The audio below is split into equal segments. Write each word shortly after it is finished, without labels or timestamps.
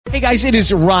Hey guys, it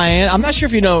is Ryan. I'm not sure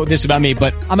if you know this about me,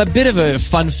 but I'm a bit of a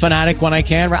fun fanatic when I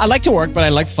can. I like to work, but I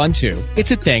like fun too.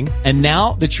 It's a thing. And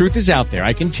now the truth is out there.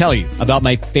 I can tell you about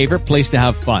my favorite place to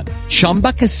have fun.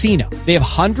 Chumba Casino. They have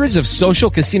hundreds of social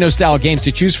casino style games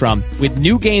to choose from with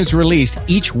new games released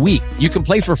each week. You can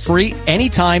play for free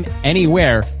anytime,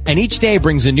 anywhere. And each day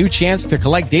brings a new chance to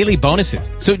collect daily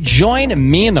bonuses. So join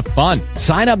me in the fun.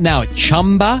 Sign up now at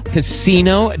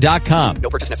ChumbaCasino.com. No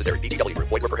purchase necessary. VGW.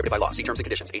 Void where prohibited by law. See terms and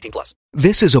conditions. 18+.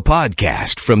 This is a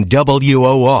podcast from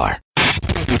WOR.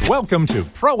 Welcome to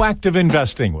Proactive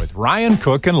Investing with Ryan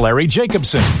Cook and Larry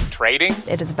Jacobson. Trading,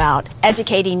 It is about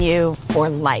educating you for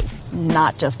life,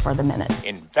 not just for the minute.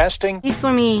 investing, This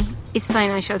for me is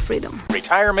financial freedom.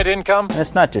 retirement income, And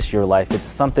it's not just your life, it's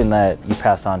something that you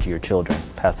pass on to your children,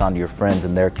 pass on to your friends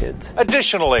and their kids.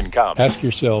 additional income. Ask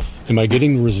yourself, am I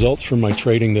getting the results from my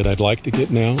trading that I'd like to get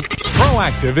now?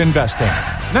 Proactive Investing.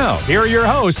 Now, here are your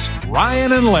hosts,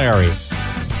 Ryan and Larry.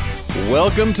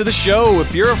 Welcome to the show.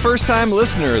 If you're a first-time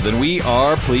listener, then we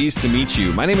are pleased to meet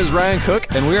you. My name is Ryan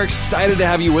Cook, and we're excited to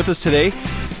have you with us today.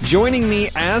 Joining me,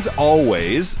 as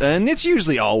always, and it's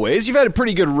usually always, you've had a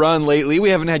pretty good run lately.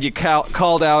 We haven't had you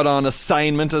called out on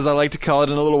assignment, as I like to call it,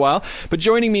 in a little while. But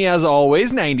joining me, as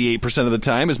always, 98% of the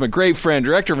time, is my great friend,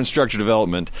 Director of Instructor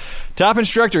Development, top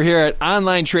instructor here at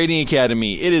Online Trading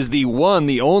Academy. It is the one,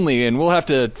 the only, and we'll have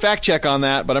to fact-check on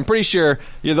that, but I'm pretty sure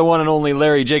you're the one and only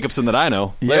Larry Jacobson that I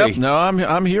know. Larry. Yep, no,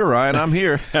 I'm here, Ryan. I'm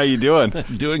here. How you doing?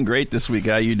 Doing great this week.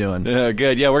 How you doing?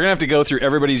 Good. Yeah, we're going to have to go through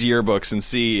everybody's yearbooks and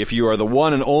see if you are the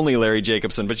one and only Larry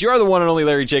Jacobson. But you are the one and only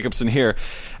Larry Jacobson here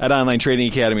at Online Trading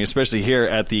Academy, especially here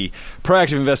at the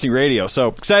Proactive Investing Radio. So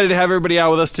excited to have everybody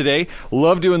out with us today.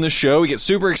 Love doing this show. We get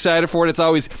super excited for it. It's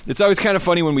always kind of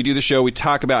funny when we do the show. We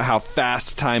talk about how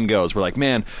fast time goes. We're like,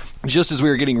 man, just as we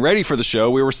were getting ready for the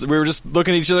show, we were just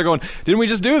looking at each other going, didn't we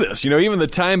just do this? You know, even the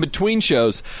time between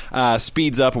shows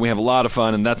speeds up, and we have a lot of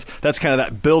fun, and that's kind of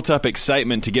that built-up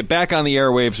excitement to get back on the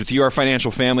airwaves with you, our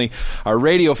financial family, our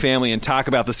radio family, and talk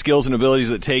about the skills and abilities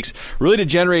it takes really to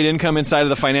generate income inside of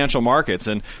the financial markets.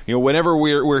 And you know, whenever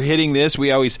we're hitting this,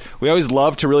 we always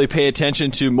love to really pay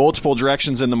attention to multiple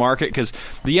directions in the market, because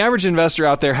the average investor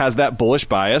out there has that bullish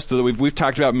bias that we've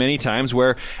talked about many times,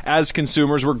 where as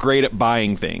consumers we're great at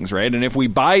buying things. Right? And if we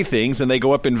buy things and they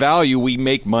go up in value, we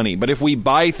make money. But if we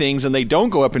buy things and they don't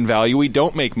go up in value, we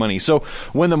don't make money. So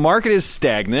when the market is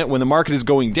stagnant, when the market is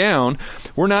going down,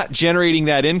 we're not generating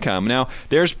that income. Now,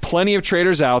 there's plenty of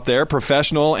traders out there,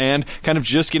 professional and kind of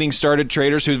just getting started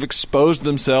traders, who've exposed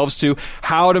themselves to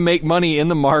how to make money in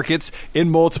the markets in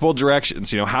multiple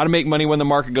directions. You know, how to make money when the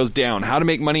market goes down, how to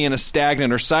make money in a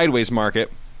stagnant or sideways market.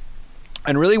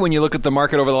 And really, when you look at the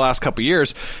market over the last couple of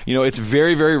years, you know, it's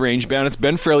very, very range-bound. It's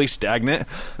been fairly stagnant.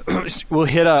 We'll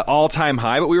hit an all-time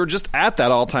high, but we were just at that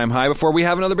all-time high before we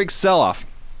have another big sell-off.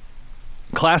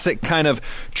 Classic kind of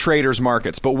traders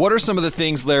markets. But what are some of the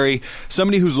things, Larry,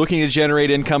 somebody who's looking to generate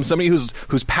income, somebody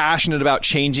who's passionate about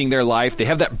changing their life, they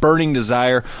have that burning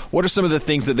desire, what are some of the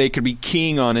things that they could be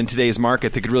keying on in today's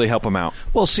market that could really help them out?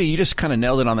 Well, see, you just kind of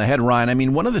nailed it on the head, Ryan. I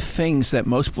mean, one of the things that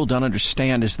most people don't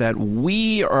understand is that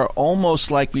we are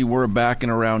almost like we were back in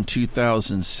around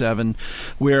 2007,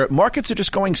 where markets are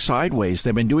just going sideways.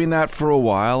 They've been doing that for a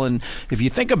while. And if you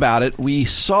think about it, we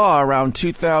saw around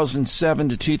 2007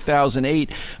 to 2008,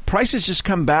 prices just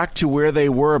come back to where they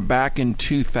were back in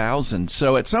 2000.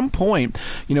 So at some point,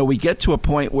 you know, we get to a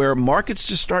point where markets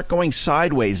just start going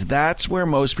sideways. That's where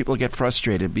most people get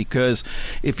frustrated, because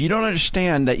if you don't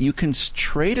understand that you can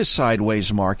trade a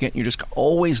sideways market, you're just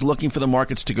always looking for the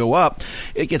markets to go up,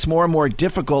 it gets more and more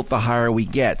difficult the higher we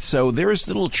get. So there's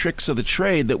little tricks of the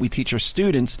trade that we teach our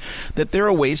students, that there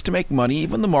are ways to make money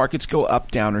even when the markets go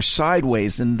up, down, or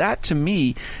sideways. And that, to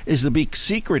me, is the big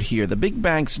secret here. The big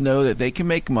banks know that they can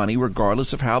make money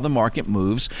regardless of how the market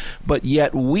moves, but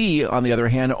yet we, on the other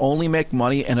hand, only make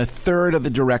money in a third of the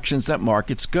directions that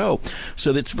markets go.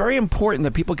 So it's very important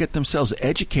that people get themselves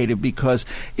educated, because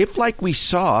if, like we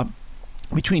saw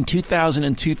between 2000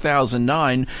 and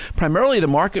 2009, primarily the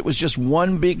market was just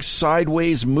one big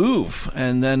sideways move.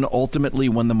 And then ultimately,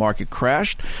 when the market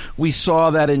crashed, we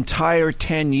saw that entire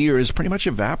 10 years pretty much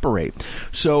evaporate.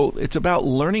 So it's about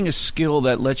learning a skill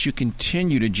that lets you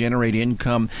continue to generate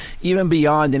income even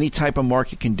beyond any type of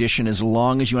market condition, as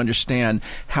long as you understand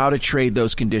how to trade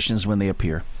those conditions when they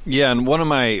appear. Yeah, and one of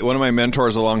my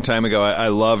mentors a long time ago, I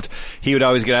loved, he would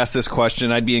always get asked this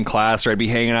question. I'd be in class or I'd be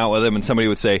hanging out with him, and somebody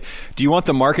would say, do you want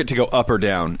the market to go up or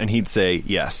down? And he'd say,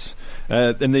 yes.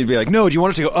 And they'd be like, no, do you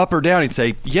want it to go up or down? He'd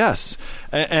say, yes.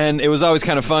 And it was always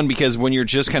kind of fun because when you're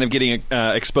just kind of getting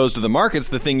exposed to the markets,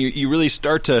 the thing you really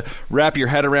start to wrap your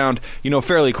head around,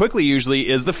 fairly quickly usually,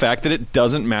 is the fact that it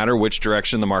doesn't matter which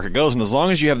direction the market goes. And as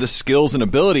long as you have the skills and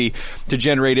ability to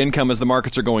generate income as the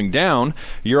markets are going down,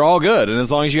 you're all good. And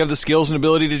as long as you have the skills and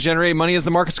ability to generate money as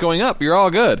the market's going up, you're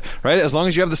all good, right? As long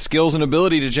as you have the skills and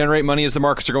ability to generate money as the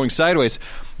markets are going sideways,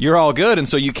 you're all good. And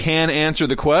so you can answer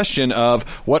the question of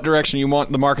what direction you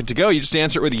want the market to go. You just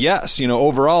answer it with yes.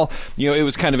 Overall, it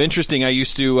was kind of interesting. I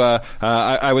used to,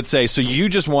 I would say, so you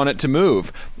just want it to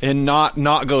move and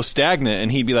not go stagnant.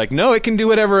 And he'd be like, no, it can do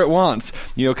whatever it wants.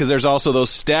 Because there's also those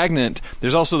stagnant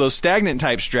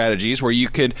type strategies where you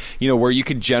could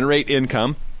generate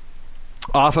income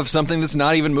off of something that's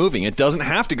not even moving. It doesn't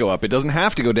have to go up. It doesn't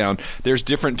have to go down. There's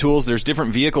different tools. There's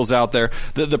different vehicles out there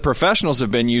that the professionals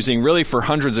have been using really for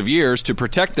hundreds of years to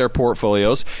protect their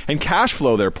portfolios and cash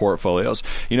flow their portfolios.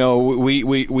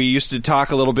 We used to talk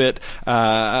a little bit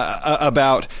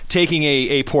about taking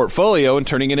a portfolio and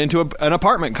turning it into an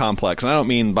apartment complex. And I don't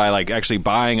mean by actually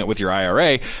buying it with your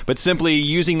IRA, but simply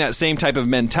using that same type of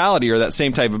mentality or that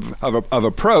same type of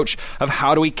approach of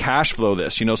how do we cash flow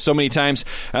this? So many times,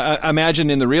 imagine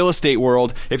in the real estate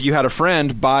world, if you had a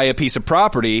friend buy a piece of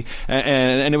property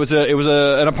and it was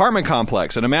an apartment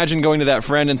complex, and imagine going to that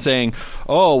friend and saying,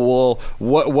 "Oh,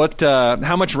 well,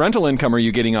 how much rental income are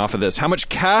you getting off of this? How much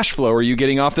cash flow are you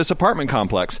getting off this apartment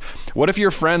complex?" What if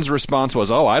your friend's response was,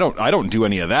 "Oh, I don't do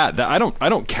any of that. I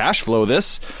don't cash flow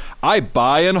this. I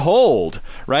buy and hold,"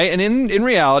 right? And in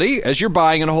reality, as you're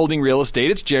buying and holding real estate,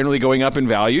 it's generally going up in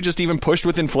value, just even pushed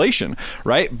with inflation,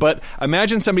 right? But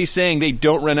imagine somebody saying they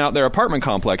don't rent out their apartment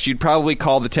complex. You'd probably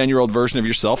call the 10-year-old version of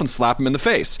yourself and slap them in the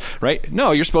face, right?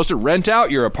 No, you're supposed to rent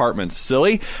out your apartments,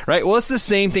 silly, right? Well, it's the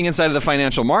same thing inside of the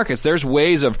financial markets. There's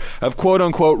ways of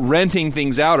quote-unquote renting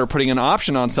things out or putting an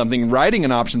option on something, writing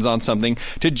an options on something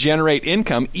to generate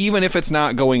income, even if it's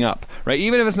not going up, right?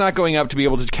 Even if it's not going up, to be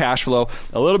able to cash flow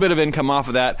a little bit of income off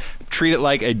of that, treat it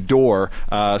like a door,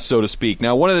 so to speak.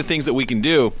 Now, one of the things that we can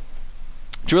do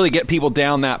to really get people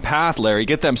down that path, Larry,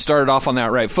 get them started off on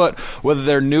that right foot, whether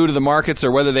they're new to the markets or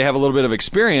whether they have a little bit of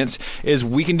experience, is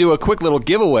we can do a quick little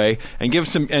giveaway and give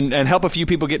some and help a few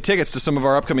people get tickets to some of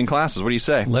our upcoming classes. What do you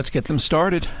say? Let's get them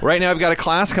started. Right now, I've got a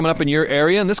class coming up in your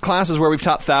area, and this class is where we've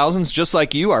taught thousands just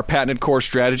like you our patented core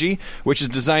strategy, which is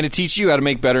designed to teach you how to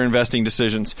make better investing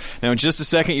decisions. Now, in just a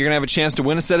second, you're going to have a chance to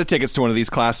win a set of tickets to one of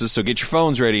these classes, so get your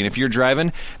phones ready, and if you're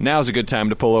driving, now's a good time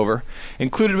to pull over.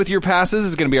 Included with your passes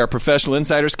is going to be our Professional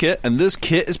Insiders Kit, and this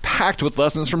kit is packed with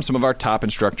lessons from some of our top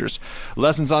instructors.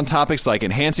 Lessons on topics like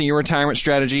enhancing your retirement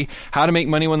strategy, how to make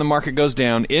money when the market goes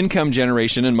down, income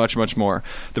generation, and much, much more.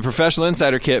 The Professional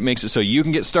Insider Kit makes it so you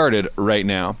can get started right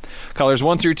now. Callers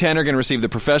 1 through 10 are going to receive the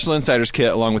Professional Insiders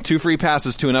Kit along with 2 free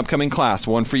passes to an upcoming class,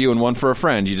 one for you and one for a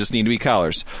friend. You just need to be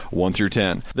callers 1 through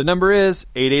 10. The number is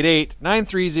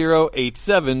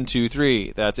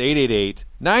 888-930-8723. That's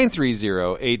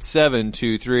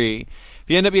 888-930-8723. If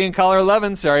you end up being caller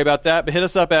 11, sorry about that, but hit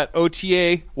us up at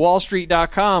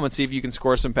otawallstreet.com and see if you can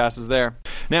score some passes there.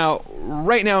 Now,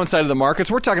 right now inside of the markets,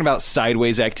 we're talking about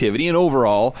sideways activity, and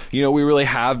overall, we really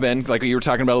have been, like you were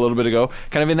talking about a little bit ago,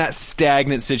 kind of in that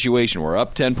stagnant situation. We're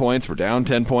up 10 points, we're down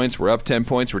 10 points, we're up 10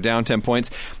 points, we're down 10 points,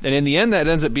 and in the end, that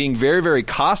ends up being very, very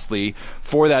costly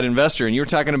for that investor. And you were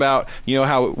talking about,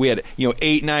 how we had,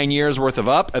 8-9 years worth of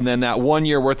up, and then that 1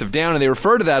 year worth of down, and they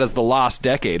refer to that as the lost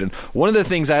decade. And one of the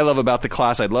things I love about the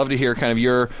class, I'd love to hear kind of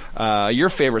your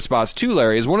favorite spots too,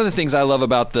 Larry, is one of the things I love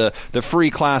about the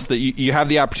free class that you have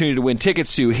the opportunity to win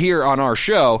tickets to here on our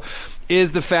show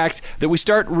is the fact that we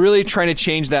start really trying to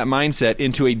change that mindset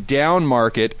into a down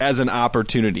market as an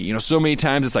opportunity. So many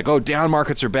times it's like, oh, down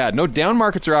markets are bad. No, down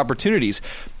markets are opportunities.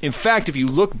 In fact, if you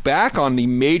look back on the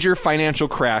major financial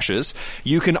crashes,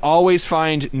 you can always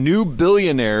find new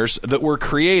billionaires that were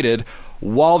created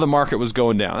while the market was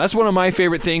going down. That's one of my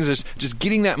favorite things, is just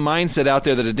getting that mindset out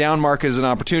there that a down market is an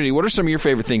opportunity. What are some of your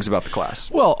favorite things about the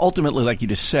class? Well, ultimately, like you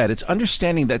just said, it's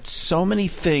understanding that so many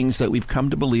things that we've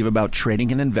come to believe about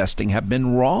trading and investing have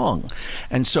been wrong.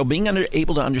 And so being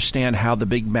able to understand how the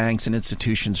big banks and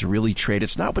institutions really trade,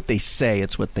 it's not what they say,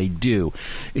 it's what they do.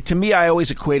 To me, I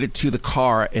always equate it to the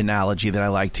car analogy that I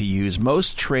like to use.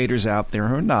 Most traders out there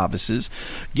who are novices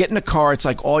get in a car, it's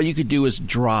like all you could do is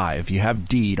drive. You have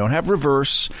D, you don't have reverse,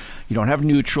 you don't have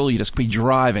neutral, you just be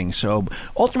driving. So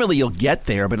ultimately you'll get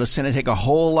there, but it's going to take a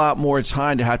whole lot more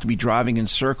time to have to be driving in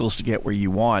circles to get where you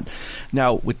want.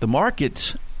 Now with the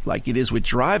markets, like it is with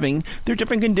driving, there are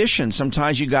different conditions.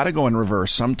 Sometimes you got to go in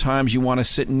reverse. Sometimes you want to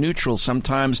sit in neutral.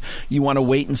 Sometimes you want to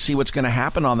wait and see what's going to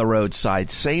happen on the roadside.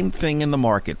 Same thing in the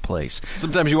marketplace.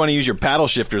 Sometimes you want to use your paddle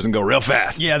shifters and go real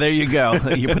fast. Yeah, there you go.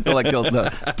 You put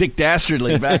the Dick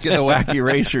Dastardly back in the Wacky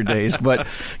Racer days. But,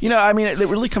 it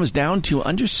really comes down to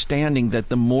understanding that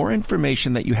the more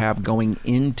information that you have going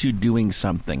into doing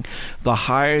something, the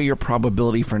higher your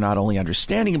probability for not only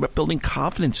understanding it, but building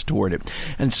confidence toward it.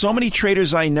 And so many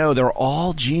traders I know, they're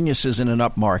all geniuses in an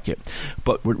up market.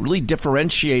 But what really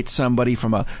differentiates somebody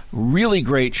from a really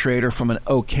great trader from an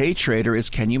okay trader is,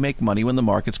 can you make money when the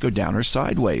markets go down or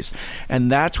sideways?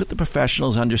 And that's what the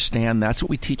professionals understand. That's what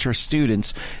we teach our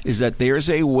students, is that there's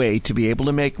a way to be able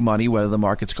to make money whether the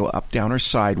markets go up, down, or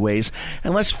sideways.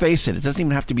 And let's face it, it doesn't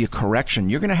even have to be a correction.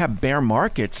 You're going to have bear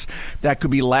markets that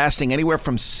could be lasting anywhere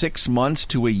from 6 months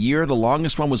to a year. The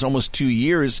longest one was almost 2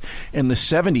 years in the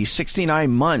 70s,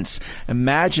 69 months.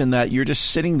 Imagine that you're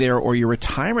just sitting there, or your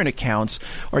retirement accounts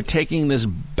are taking this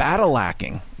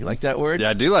battle-lacking. You like that word?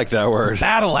 Yeah, I do like that word.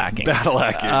 Battle-lacking.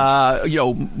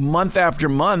 Battle-lacking. Month after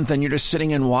month, and you're just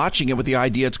sitting and watching it with the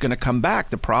idea it's going to come back.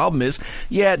 The problem is,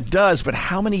 yeah, it does, but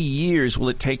how many years will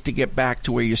it take to get back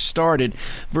to where you started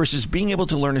versus being able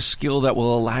to learn a skill that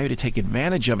will allow you to take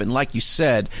advantage of it? And like you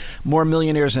said, more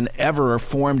millionaires than ever are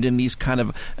formed in these kind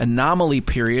of anomaly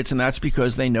periods, and that's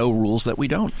because they know rules that we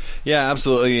don't. Yeah,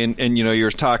 absolutely. And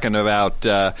you're talking about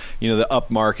the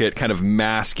up market kind of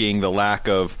masking the lack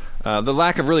of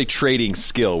really trading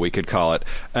skill, we could call it.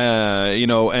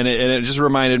 And it just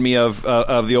reminded me of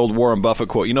the old Warren Buffett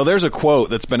quote. There's a quote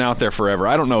that's been out there forever.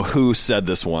 I don't know who said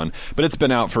this one, but it's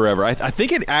been out forever. I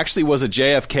think it actually was a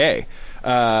JFK.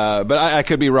 But I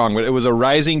could be wrong, but it was a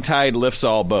rising tide lifts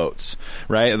all boats,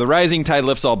 right? The rising tide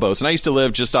lifts all boats. And I used to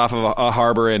live just off of a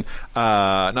harbor in,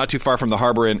 not too far from the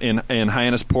harbor in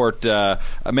Hyannisport,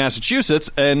 Massachusetts.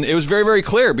 And it was very, very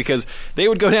clear because they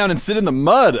would go down and sit in the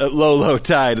mud at low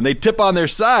tide, and they'd tip on their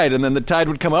side, and then the tide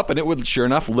would come up and it would, sure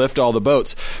enough, lift all the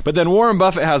boats. But then Warren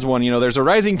Buffett has one, there's a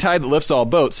rising tide that lifts all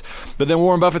boats. But then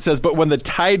Warren Buffett says, but when the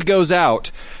tide goes out,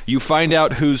 you find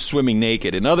out who's swimming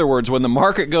naked. In other words, when the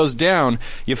market goes down,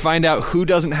 you find out who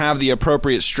doesn't have the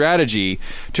appropriate strategy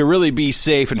to really be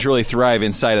safe and to really thrive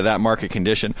inside of that market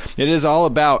condition. It is all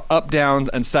about up, down,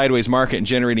 and sideways market and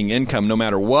generating income no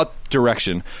matter what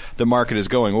direction the market is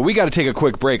going. Well, we got to take a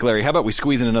quick break, Larry. How about we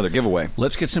squeeze in another giveaway?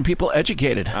 Let's get some people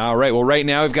educated. All right. Well, right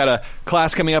now we've got a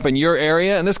class coming up in your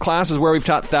area, and this class is where we've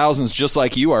taught thousands just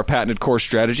like you our patented core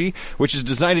strategy, which is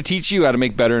designed to teach you how to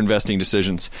make better investing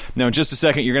decisions. Now, in just a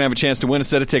second, you're going to have a chance to win a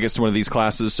set of tickets to one of these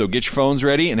classes, so get your phones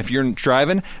ready, and if you're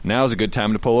driving, now's a good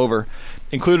time to pull over.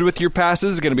 Included with your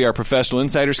passes is going to be our Professional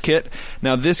Insiders Kit.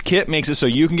 Now, this kit makes it so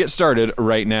you can get started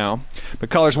right now. But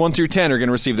callers 1 through 10 are going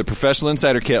to receive the Professional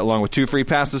Insider Kit along with 2 free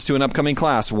passes to an upcoming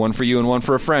class, 1 for you and 1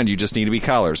 for a friend. You just need to be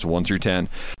callers 1 through 10.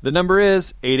 The number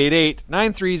is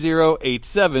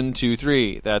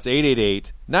 888-930-8723. That's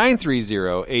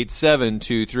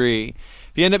 888-930-8723.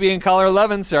 If you end up being caller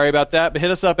 11, sorry about that, but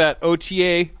hit us up at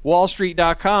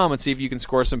otawallstreet.com and see if you can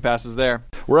score some passes there.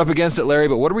 We're up against it, Larry,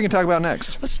 but what are we going to talk about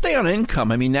next? Let's stay on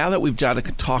income. I mean, now that we've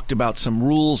talked about some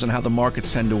rules and how the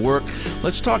markets tend to work,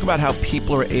 let's talk about how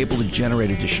people are able to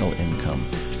generate additional income.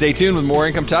 Stay tuned with more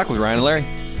Income Talk with Ryan and Larry.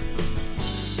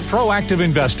 Proactive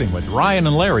Investing with Ryan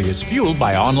and Larry is fueled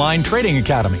by Online Trading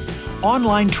Academy.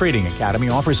 Online Trading Academy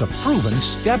offers a proven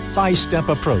step-by-step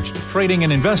approach to trading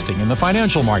and investing in the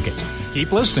financial markets.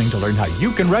 Keep listening to learn how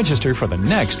you can register for the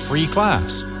next free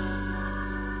class.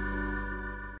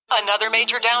 Another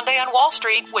major down day on Wall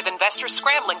Street, with investors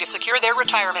scrambling to secure their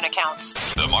retirement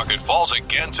accounts. The market falls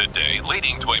again today,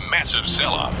 leading to a massive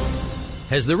sell-off.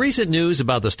 Has the recent news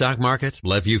about the stock market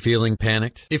left you feeling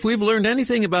panicked? If we've learned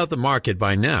anything about the market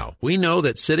by now, we know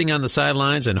that sitting on the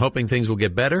sidelines and hoping things will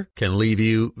get better can leave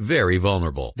you very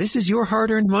vulnerable. This is your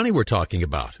hard-earned money we're talking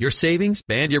about, your savings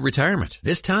and your retirement.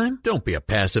 This time, don't be a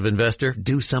passive investor.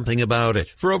 Do something about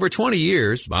it. For over 20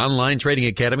 years, Online Trading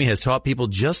Academy has taught people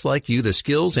just like you the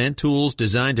skills and tools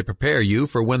designed to prepare you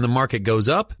for when the market goes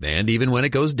up and even when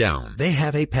it goes down. They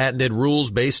have a patented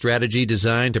rules-based strategy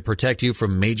designed to protect you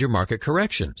from major market corrections.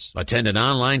 Attend an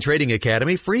Online Trading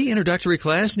Academy free introductory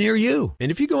class near you. And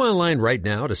if you go online right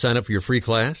now to sign up for your free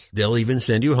class, they'll even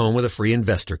send you home with a free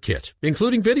investor kit,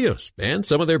 including videos and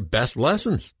some of their best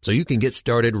lessons, so you can get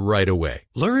started right away.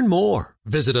 Learn more.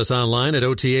 Visit us online at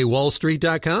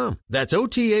otawallstreet.com. That's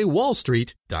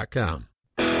otawallstreet.com.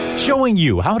 Showing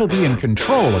you how to be in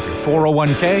control of your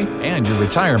 401k and your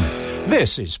retirement.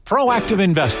 This is Proactive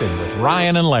Investing with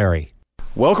Ryan and Larry.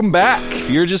 Welcome back. If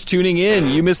you're just tuning in,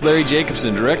 you miss Larry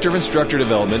Jacobson, Director of Instructor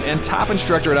Development and top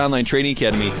instructor at Online Trading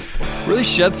Academy. Really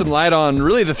shed some light on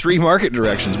really the three market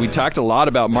directions. We talked a lot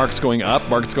about markets going up,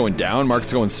 markets going down,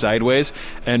 markets going sideways,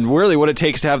 and really what it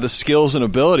takes to have the skills and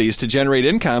abilities to generate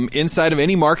income inside of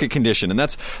any market condition. And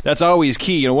that's always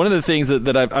key. You know, one of the things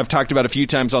that I've talked about a few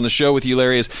times on the show with you,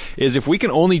 Larry, is if we can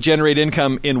only generate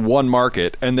income in one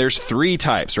market, and there's three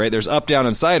types, right? There's up, down,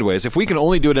 and sideways. If we can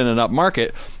only do it in an up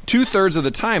market, 2/3 of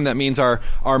the time, that means our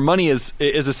money is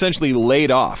essentially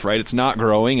laid off, right? It's not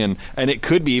growing, and it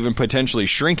could be even potentially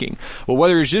shrinking. Well,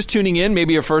 whether you're just tuning in,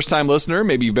 maybe a first-time listener,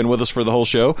 maybe you've been with us for the whole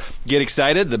show, get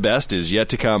excited. The best is yet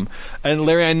to come. And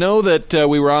Larry, I know that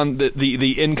we were on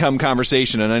the income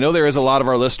conversation, and I know there is a lot of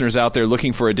our listeners out there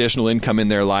looking for additional income in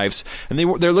their lives, and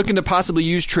they're looking to possibly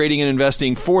use trading and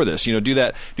investing for this. You know, do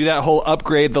that whole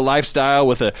upgrade the lifestyle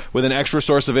with an extra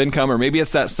source of income, or maybe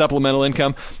it's that supplemental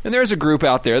income. And there's a group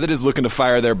out there that is looking to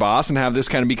fire their boss and have this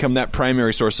kind of become that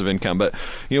primary source of income. But,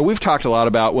 you know, we've talked a lot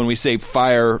about when we say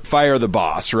fire the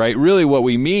boss, right? Really what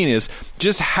we mean is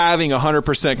just having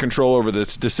 100% control over the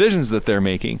decisions that they're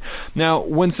making. Now,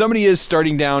 when somebody is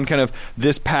starting down kind of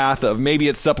this path of maybe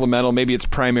it's supplemental, maybe it's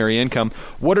primary income,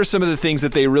 what are some of the things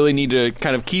that they really need to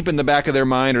kind of keep in the back of their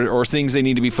mind, or things they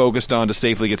need to be focused on to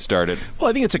safely get started? Well,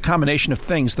 I think it's a combination of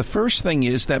things. The first thing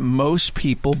is that most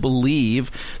people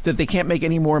believe that they can't make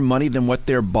any more money than what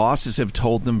their bosses have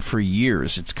told them for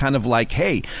years. It's kind of like,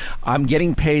 hey, I'm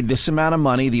getting paid this amount of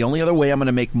money. The only other way I'm going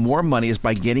to make more money is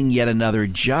by getting yet another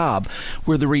job.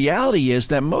 Where the reality is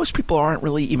that most people aren't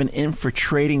really even in for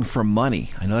trading for money.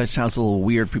 I know that sounds a little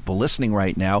weird for people listening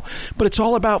right now, but it's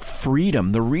all about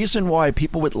freedom. The reason why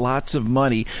people with lots of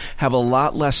money have a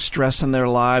lot less stress in their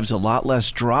lives, a lot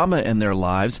less drama in their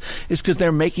lives, is because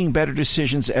they're making better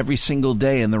decisions every single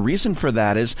day. And the reason for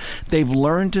that is they've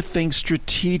learned to think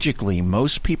strategically.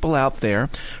 Most people out there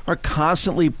are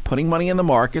constantly putting money in the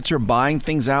markets or buying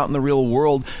things out in the real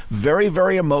world very,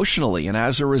 very emotionally. And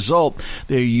as a result,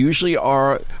 there usually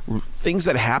are things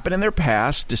that happen in their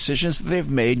past, decisions that they've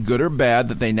made, good or bad,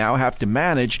 that they now have to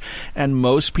manage. And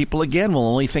most people, again, will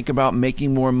only think about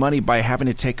making more money by having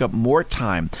to take up more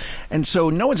time. And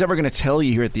so no one's ever going to tell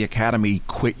you here at the Academy,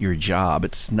 quit your job.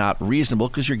 It's not reasonable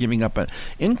because you're giving up an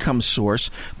income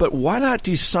source. But why not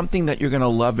do something that you're going to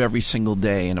love every single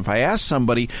day? And if I ask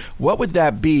somebody, what would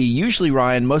that be? Usually,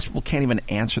 Ryan, most people can't even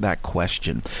answer that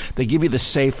question. They give you the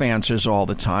safe answers all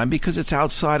the time because it's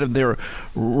outside of their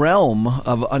realm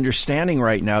of understanding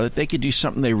right now that they could do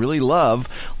something they really love,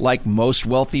 like most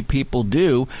wealthy people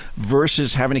do,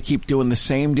 versus having to keep doing the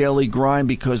same daily grind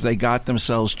because they got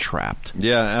themselves trapped.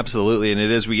 Yeah, absolutely. And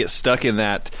it is, we get stuck in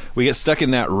that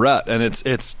rut, and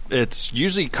it's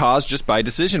usually caused just by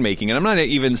decision making. And I'm not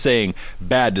even saying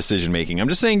bad decision making. I'm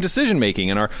just saying decision making,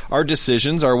 and our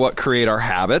decisions are what create our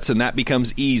habits, and that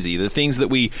becomes easy. The things that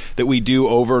we do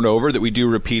over and over, that we do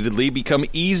repeatedly, become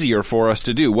easier for us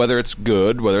to do, whether it's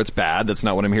good, whether it's bad. That's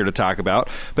not what I'm here to talk about,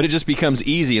 but it just becomes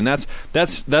easy, and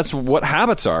that's what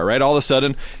habits are, right? All of a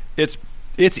sudden, it's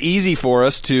easy for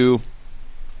us to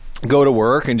go to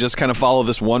work and just kind of follow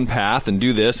this one path and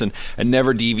do this and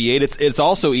never deviate. It's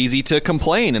also easy to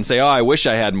complain and say, oh, I wish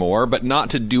I had more, but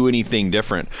not to do anything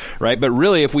different, right? But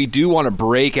really, if we do want to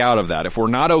break out of that, if we're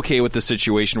not okay with the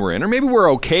situation we're in, or maybe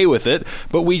we're okay with it,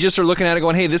 but we just are looking at it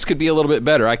going, hey, this could be a little bit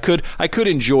better. I could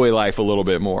enjoy life a little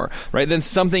bit more, right? Then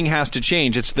something has to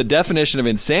change. It's the definition of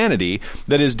insanity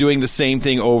that is doing the same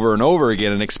thing over and over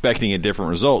again and expecting a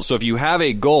different result. So if you have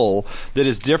a goal that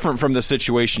is different from the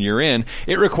situation you're in,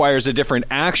 it requires a different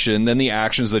action than the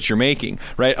actions that you're making,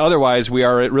 right? Otherwise, we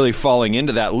are really falling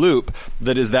into that loop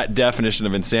that is that definition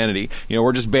of insanity. You know,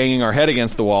 we're just banging our head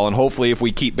against the wall, and hopefully if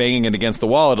we keep banging it against the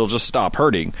wall, it'll just stop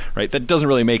hurting, right? That doesn't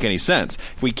really make any sense.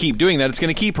 If we keep doing that, it's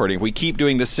going to keep hurting. If we keep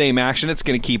doing the same action, it's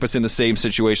going to keep us in the same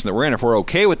situation that we're in. If we're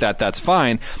okay with that, that's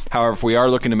fine. However, if we are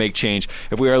looking to make change,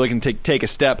 if we are looking to take a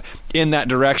step in that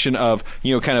direction of,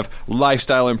 you know, kind of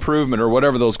lifestyle improvement or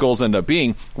whatever those goals end up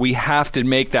being, we have to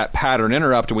make that pattern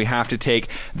interrupt, and we have to take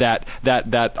that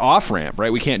off ramp,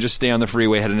 right? We can't just stay on the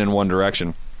freeway heading in one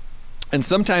direction. And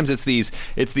sometimes it's these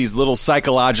little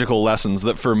psychological lessons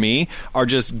that for me are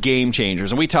just game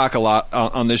changers. And we talk a lot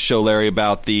on this show, Larry,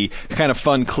 about the kind of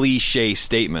fun cliche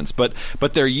statements, but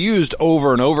they're used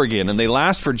over and over again, and they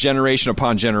last for generation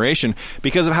upon generation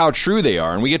because of how true they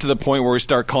are. And we get to the point where we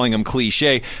start calling them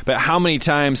cliche, but how many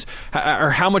times or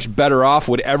how much better off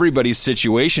would everybody's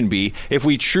situation be if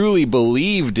we truly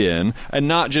believed in and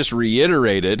not just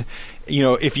reiterated, you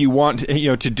know, if you want, you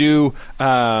know, to do,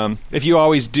 if you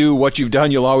always do what you've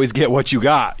done, you'll always get what you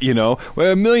got. Well,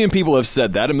 1 million people have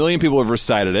said that. 1 million people have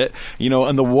recited it.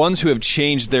 And the ones who have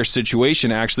changed their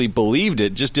situation actually believed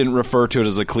it, just didn't refer to it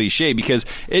as a cliche, because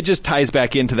it just ties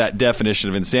back into that definition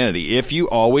of insanity. If you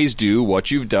always do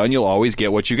what you've done, you'll always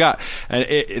get what you got.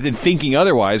 And thinking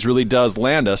otherwise really does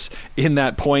land us in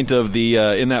that point of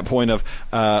I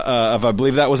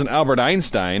believe that was an Albert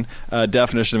Einstein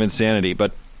definition of insanity.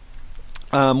 But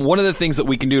one of the things that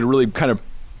we can do to really kind of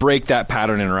break that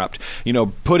pattern interrupt,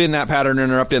 put in that pattern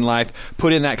interrupt in life,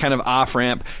 put in that kind of off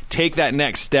ramp, take that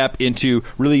next step into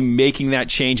really making that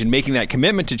change and making that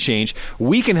commitment to change.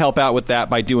 We can help out with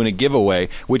that by doing a giveaway,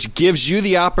 which gives you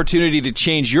the opportunity to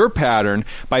change your pattern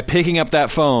by picking up that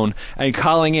phone and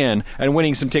calling in and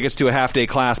winning some tickets to a half-day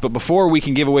class. But before we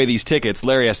can give away these tickets,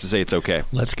 Larry has to say it's okay.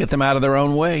 Let's get them out of their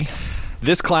own way.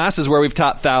 This class is where we've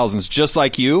taught thousands, just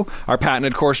like you, our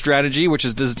patented core strategy, which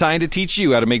is designed to teach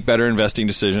you how to make better investing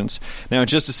decisions. Now, in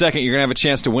just a second, you're going to have a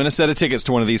chance to win a set of tickets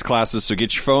to one of these classes, so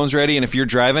get your phones ready, and if you're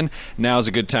driving, now's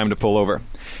a good time to pull over.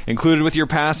 Included with your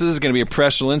passes is going to be a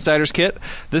Professional Insiders kit.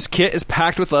 This kit is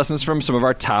packed with lessons from some of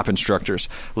our top instructors.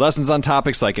 Lessons on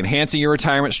topics like enhancing your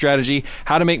retirement strategy,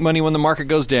 how to make money when the market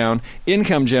goes down,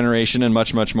 income generation, and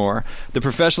much, much more. The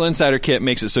Professional Insider kit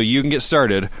makes it so you can get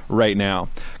started right now.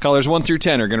 Callers 1 through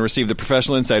 10 are going to receive the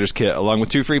Professional Insiders kit along with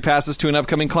 2 free passes to an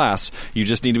upcoming class. You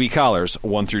just need to be callers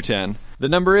 1 through 10. The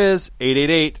number is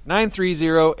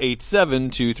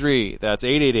 888-930-8723. That's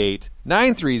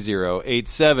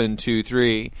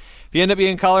 888-930-8723. If you end up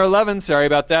being caller 11, sorry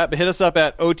about that, but hit us up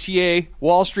at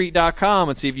otawallstreet.com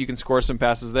and see if you can score some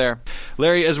passes there.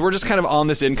 Larry, as we're just kind of on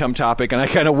this income topic, and I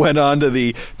kind of went on to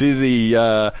the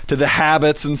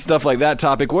habits and stuff like that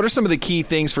topic, what are some of the key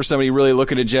things for somebody really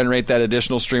looking to generate that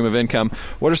additional stream of income?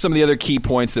 What are some of the other key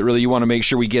points that really you want to make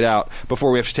sure we get out before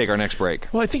we have to take our next break?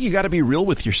 Well, I think you got to be real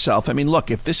with yourself. I mean,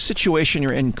 look, if this situation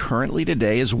you're in currently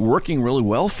today is working really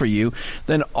well for you,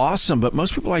 then awesome. But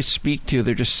most people I speak to,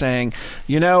 they're just saying,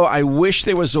 I wish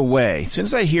there was a way. As soon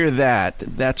as I hear that,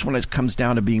 that's when it comes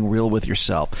down to being real with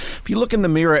yourself. If you look in the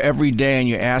mirror every day and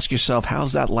you ask yourself,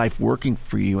 how's that life working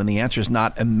for you? And the answer is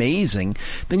not amazing,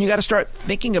 then you got to start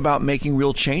thinking about making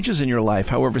real changes in your life.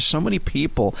 However, so many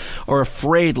people are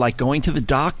afraid, like going to the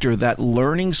doctor, that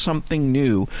learning something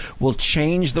new will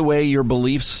change the way your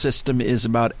belief system is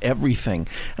about everything.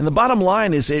 And the bottom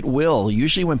line is it will.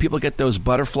 Usually when people get those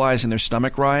butterflies in their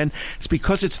stomach, Ryan, it's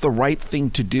because it's the right thing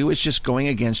to do. It's just going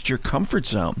against your comfort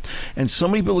zone. And so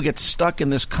many people get stuck in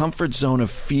this comfort zone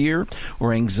of fear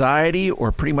or anxiety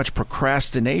or pretty much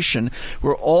procrastination,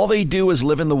 where all they do is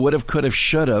live in the would have, could have,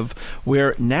 should have,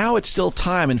 where now it's still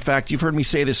time. In fact, you've heard me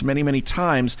say this many, many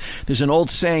times. There's an old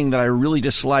saying that I really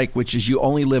dislike, which is you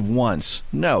only live once.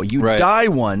 No, you die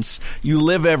once, you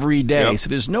live every day. Yep. So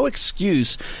there's no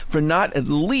excuse for not at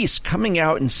least coming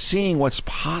out and seeing what's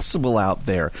possible out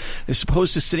there, as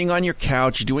opposed to sitting on your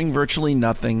couch doing virtually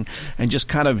nothing and just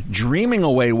kind of dreaming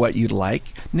away what you'd like.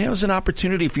 Now's an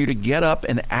opportunity for you to get up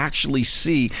and actually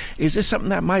see, is this something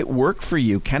that might work for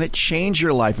you? Can it change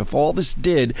your life? If all this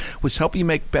did was help you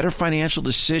make better financial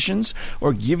decisions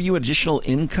or give you additional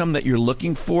income that you're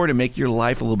looking for to make your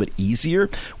life a little bit easier,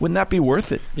 wouldn't that be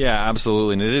worth it? Yeah,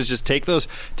 absolutely. And it is just take those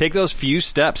few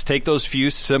steps, take those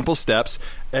few simple steps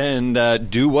and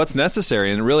do what's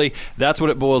necessary. And really, that's what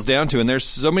it boils down to. And there's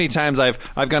so many times I've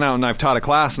gone out and I've taught a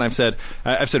class and I've said,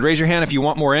 raise your hand if you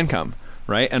want more income,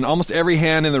 right? And almost every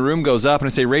hand in the room goes up and I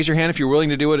say, raise your hand if you're willing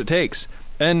to do what it takes.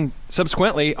 And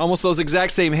subsequently, almost those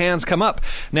exact same hands come up.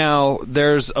 Now,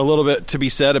 there's a little bit to be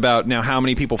said about now how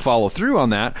many people follow through on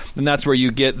that, and that's where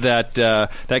you get that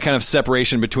kind of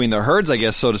separation between the herds, I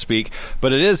guess, so to speak.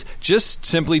 But it is just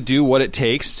simply do what it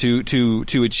takes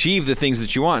to achieve the things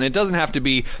that you want. And it doesn't have to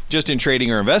be just in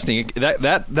trading or investing.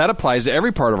 That applies to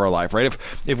every part of our life, right?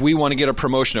 If we want to get a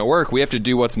promotion at work, we have to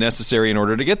do what's necessary in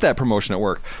order to get that promotion at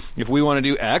work. If we want to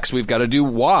do X, we've got to do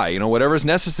Y, whatever is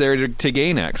necessary to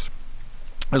gain X.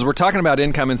 As we're talking about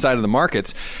income inside of the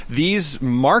markets, these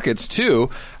markets too,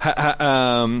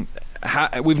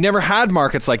 we've never had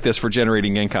markets like this for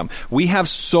generating income. We have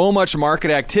so much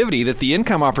market activity that the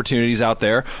income opportunities out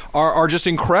there are just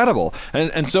incredible.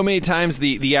 And so many times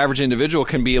the average individual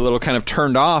can be a little kind of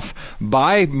turned off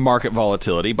by market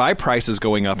volatility, by prices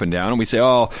going up and down. And we say,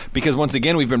 because once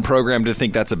again, we've been programmed to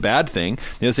think that's a bad thing.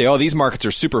 They say, these markets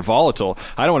are super volatile.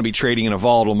 I don't want to be trading in a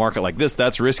volatile market like this.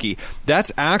 That's risky.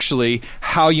 That's actually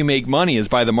how you make money, is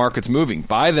by the markets moving,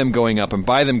 by them going up and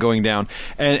by them going down.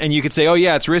 And you could say,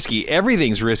 it's risky.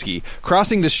 everything's risky.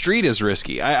 Crossing the street is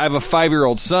risky. I have a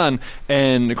 5-year-old son,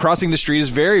 and crossing the street is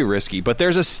very risky, but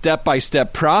there's a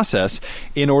step-by-step process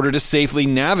in order to safely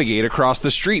navigate across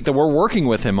the street that we're working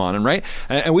with him on,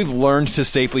 and we've learned to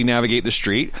safely navigate the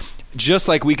street. Just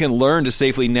like we can learn to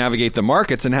safely navigate the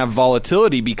markets and have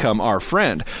volatility become our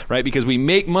friend, right? Because we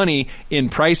make money in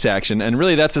price action, and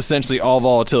really that's essentially all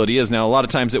volatility is. Now, a lot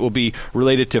of times it will be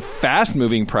related to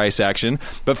fast-moving price action,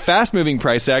 but fast-moving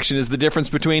price action is the difference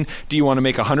between, do you want to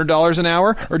make $100 an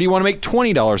hour or do you want to make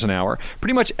 $20 an hour?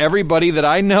 Pretty much everybody that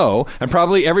I know, and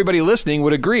probably everybody listening,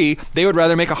 would agree they would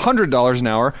rather make $100 an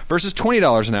hour versus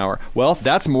 $20 an hour. Well,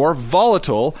 that's more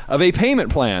volatile of a payment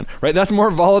plan, right? That's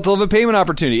more volatile of a payment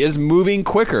opportunity. It's moving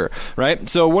quicker, right?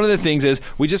 So one of the things is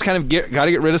we just kind of got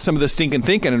to get rid of some of the stinking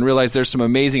thinking and realize there's some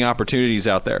amazing opportunities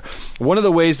out there. One of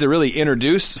the ways to really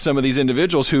introduce some of these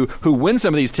individuals who win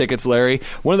some of these tickets, Larry,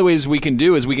 one of the ways we can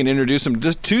do is we can introduce them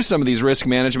just to some of these risk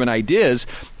management ideas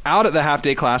out at the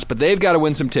half-day class, but they've got to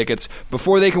win some tickets.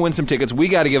 Before they can win some tickets, we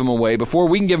got to give them away. Before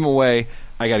we can give them away,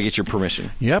 I got to get your permission.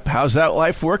 Yep. How's that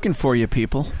life working for you,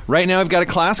 people? Right now, I've got a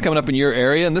class coming up in your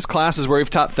area, and this class is where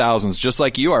we've taught thousands, just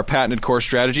like you, our patented core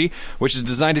strategy, which is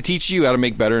designed to teach you how to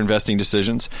make better investing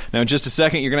decisions. Now, in just a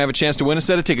second, you're going to have a chance to win a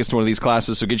set of tickets to one of these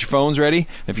classes, so get your phones ready.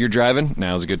 If you're driving,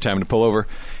 now's a good time to pull over.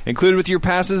 Included with your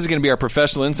passes is going to be our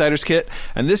Professional Insiders Kit,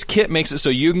 and this kit makes it so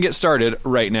you can get started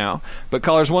right now. But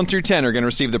callers 1 through 10 are going to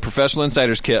receive the Professional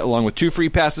Insiders Kit along with 2 free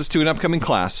passes to an upcoming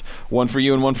class, one for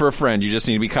you and one for a friend. You just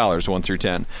need to be callers 1 through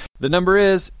 10. The number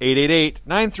is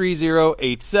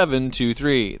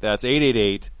 888-930-8723. That's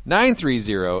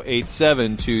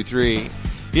 888-930-8723. If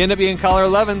you end up being caller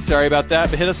 11, sorry about that,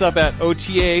 but hit us up at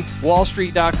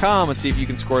otawallstreet.com and see if you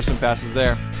can score some passes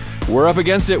there. We're up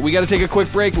against it. We got to take a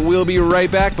quick break, but we'll be right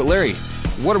back. But Larry,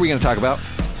 what are we going to talk about?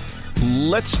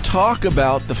 Let's talk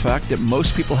about the fact that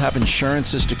most people have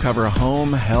insurances to cover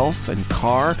home, health, and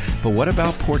car, but what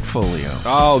about portfolio?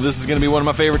 Oh, this is going to be one of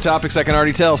my favorite topics, I can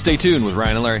already tell. Stay tuned with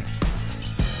Ryan and Larry.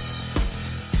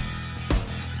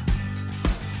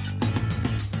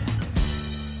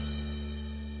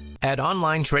 At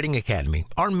Online Trading Academy,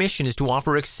 our mission is to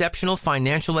offer exceptional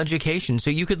financial education so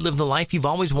you could live the life you've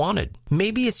always wanted.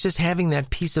 Maybe it's just having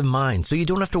that peace of mind so you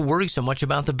don't have to worry so much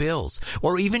about the bills,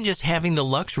 or even just having the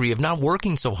luxury of not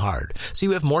working so hard so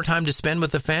you have more time to spend with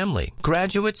the family.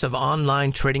 Graduates of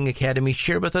Online Trading Academy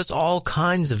share with us all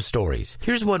kinds of stories.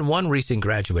 Here's what one recent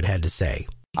graduate had to say.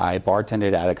 I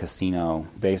bartended at a casino.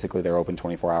 Basically, they're open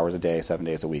 24 hours a day, 7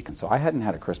 days a week. And so I hadn't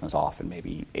had a Christmas off in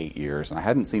maybe 8 years, and I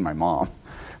hadn't seen my mom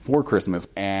for Christmas.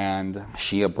 And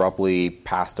she abruptly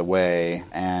passed away.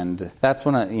 And that's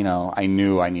when I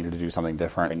knew I needed to do something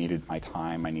different. I needed my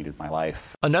time. I needed my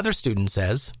life. Another student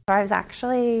says, I was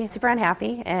actually super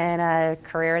unhappy in a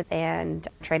career, and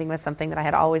trading was something that I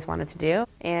had always wanted to do.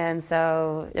 And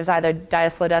so it was either die a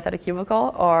slow death at a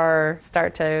cubicle or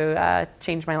start to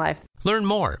change my life. Learn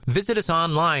more. Visit us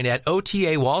online at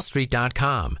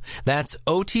otawallstreet.com. That's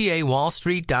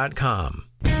otawallstreet.com.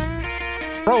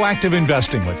 Proactive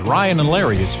investing with Ryan and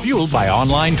Larry is fueled by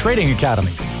Online Trading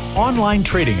Academy. Online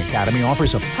Trading Academy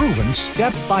offers a proven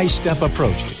step-by-step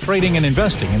approach to trading and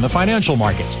investing in the financial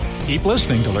markets. Keep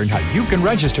listening to learn how you can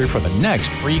register for the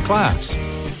next free class.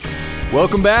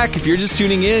 Welcome back. If you're just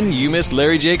tuning in, you missed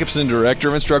Larry Jacobson, Director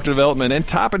of Instructor Development and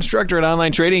top instructor at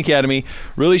Online Trading Academy,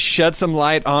 really shed some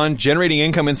light on generating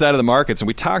income inside of the markets. And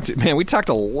we talked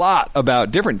a lot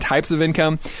about different types of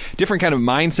income, different kind of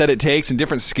mindset it takes, and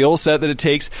different skill set that it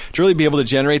takes to really be able to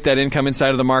generate that income inside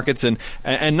of the markets, and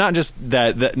not just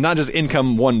that not just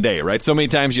income one day, right? So many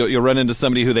times you'll run into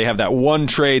somebody who they have that one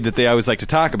trade that they always like to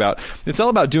talk about. It's all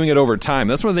about doing it over time.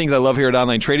 That's one of the things I love here at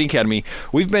Online Trading Academy.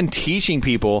 We've been teaching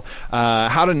people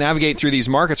how to navigate through these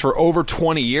markets for over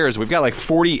 20 years. We've got like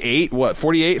 48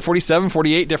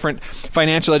 different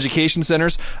financial education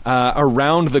centers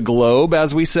around the globe,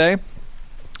 as we say.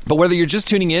 But whether you're just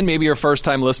tuning in, maybe you're a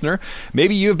first-time listener,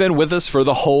 maybe you've been with us for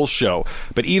the whole show.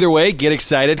 But either way, get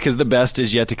excited because the best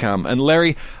is yet to come. And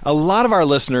Larry, a lot of our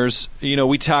listeners,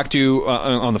 we talk to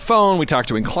on the phone, we talk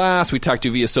to in class, we talk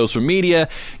to via social media.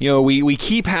 We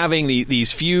keep having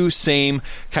these few same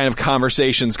kind of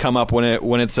conversations come up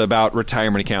when it's about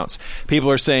retirement accounts.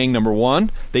 People are saying, number one,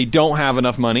 they don't have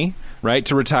enough money, right,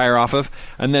 to retire off of.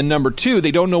 And then number two,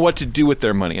 they don't know what to do with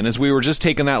their money. And as we were just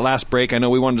taking that last break, I know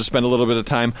we wanted to spend a little bit of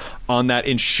time on that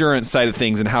insurance side of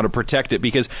things and how to protect it.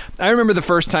 Because I remember the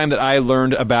first time that I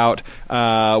learned about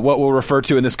what we'll refer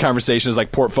to in this conversation as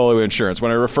like portfolio insurance.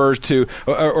 When I referred to,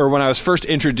 or when I was first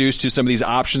introduced to some of these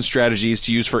option strategies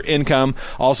to use for income,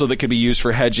 also that could be used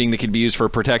for hedging, that could be used for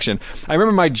protection, I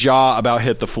remember my jaw about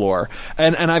hit the floor.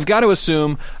 And I've got to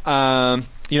assume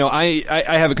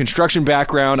I have a construction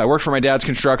background. I worked for my dad's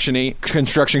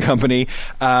construction company.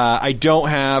 I don't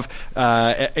have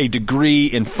a degree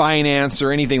in finance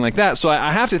or anything like that. So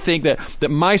I have to think that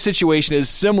my situation is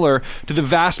similar to the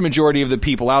vast majority of the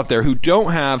people out there who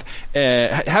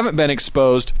haven't been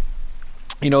exposed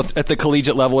at the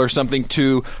collegiate level or something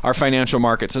to our financial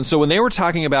markets. And so when they were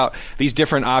talking about these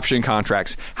different option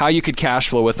contracts, how you could cash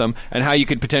flow with them and how you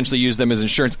could potentially use them as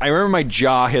insurance, I remember my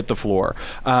jaw hit the floor.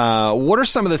 What are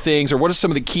some of the things, or what are some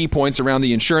of the key points around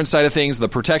the insurance side of things, the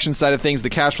protection side of things,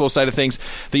 the cash flow side of things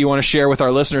that you want to share with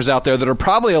our listeners out there that are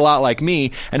probably a lot like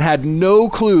me and had no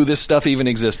clue this stuff even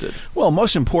existed? Well,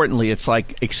 most importantly, it's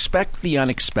like expect the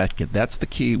unexpected. That's the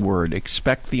key word,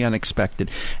 expect the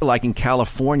unexpected. Like in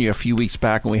California a few weeks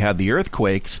back, when we had the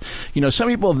earthquakes, some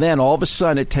people then, all of a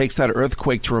sudden, it takes that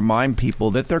earthquake to remind people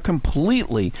that they're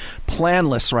completely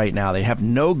planless right now. They have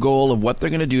no goal of what they're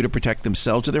going to do to protect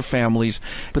themselves or their families,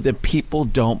 but that people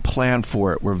don't plan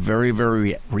for it. We're very,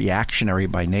 very reactionary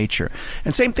by nature.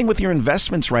 And same thing with your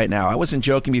investments right now. I wasn't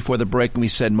joking before the break when we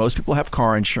said most people have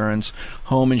car insurance,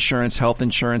 home insurance, health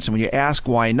insurance, and when you ask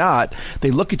why not,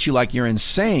 they look at you like you're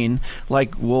insane,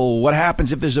 like, well, what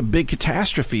happens if there's a big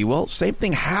catastrophe? Well, same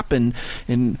thing happened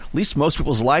in at least most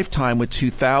people's lifetime with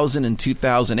 2000 and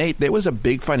 2008. There was a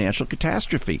big financial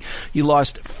catastrophe. You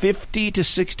lost 50 to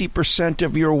 60%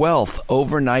 of your wealth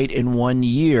overnight in 1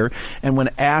 year. And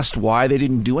when asked why they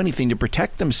didn't do anything to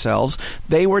protect themselves,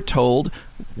 they were told,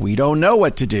 we don't know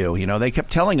what to do. They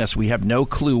kept telling us we have no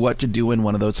clue what to do in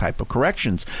one of those type of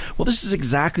corrections. Well, this is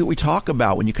exactly what we talk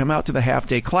about. When you come out to the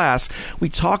half-day class, we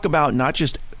talk about not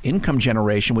just income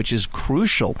generation, which is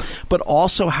crucial, but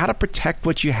also how to protect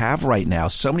what you have right now.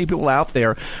 So many people out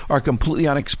there are completely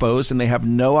unexposed, and they have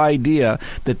no idea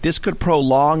that this could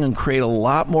prolong and create a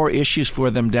lot more issues for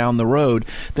them down the road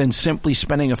than simply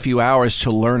spending a few hours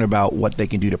to learn about what they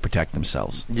can do to protect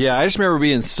themselves. Yeah, I just remember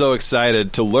being so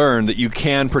excited to learn that you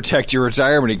can protect your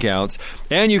retirement accounts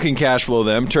and you can cash flow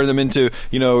them, turn them into,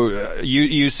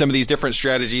 use some of these different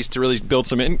strategies to really build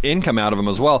some income out of them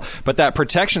as well. But that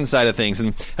protection side of things,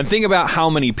 and think about how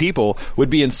many people would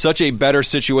be in such a better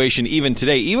situation even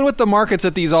today, even with the markets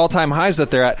at these all-time highs that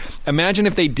they're at. Imagine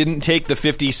if they didn't take the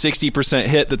 50-60%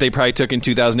 hit that they probably took in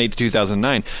 2008 to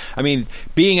 2009. I mean,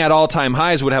 being at all-time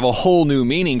highs would have a whole new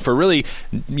meaning for really,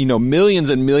 millions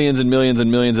and millions and millions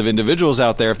and millions of individuals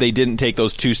out there if they didn't take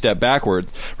those two-step backwards,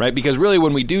 right? Because really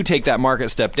when we do take that market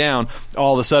step down,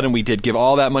 all of a sudden we did give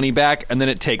all that money back, and then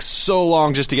it takes so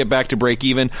long just to get back to break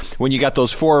even when you got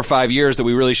those 4 or 5 years that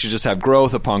we really should just have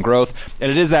growth upon growth. And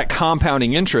it is that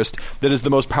compounding interest that is the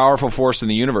most powerful force in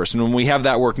the universe. And when we have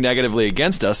that work negatively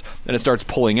against us and it starts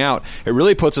pulling out, it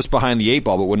really puts us behind the 8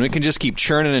 ball. But when we can just keep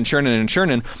churning and churning and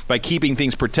churning by keeping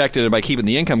things protected and by keeping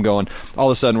the income going, all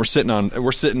of a sudden we're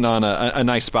sitting on a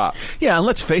nice spot. Yeah, and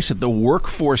let's face it, the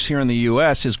workforce here in the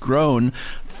U.S. has grown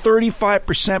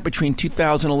 35% between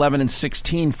 2011 and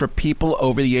 16 for people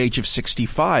over the age of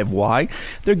 65. Why?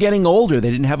 They're getting older.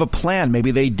 They didn't have a plan. Maybe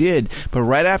they did. But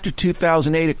right after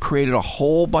 2008, it created a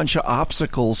whole bunch of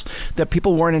obstacles that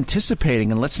people weren't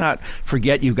anticipating. And let's not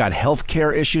forget, you've got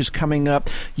healthcare issues coming up.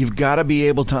 You've got to be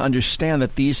able to understand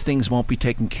that these things won't be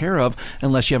taken care of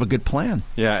unless you have a good plan.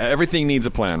 Yeah, everything needs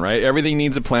a plan, right? Everything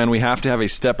needs a plan. We have to have a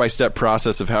step-by-step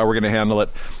process of how we're going to handle it.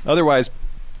 Otherwise,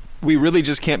 we really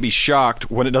just can't be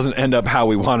shocked when it doesn't end up how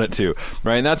we want it to,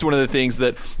 right? And that's one of the things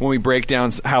that when we break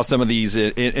down how some of these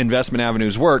investment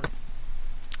avenues work,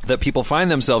 that people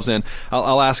find themselves in.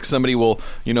 I'll ask somebody, well,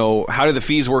 how do the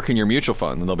fees work in your mutual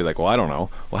fund? And they'll be like, well, I don't know.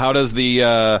 Well, how does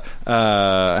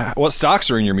what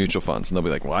stocks are in your mutual funds? And they'll be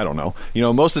like, well, I don't know.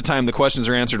 Most of the time the questions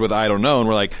are answered with I don't know, and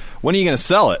we're like, when are you going to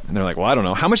sell it? And they're like, well, I don't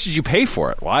know. How much did you pay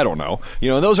for it? Well, I don't know.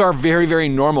 Those are very, very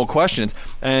normal questions.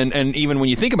 And even when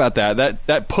you think about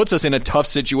that puts us in a tough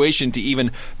situation to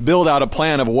even build out a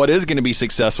plan of what is going to be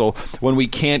successful when we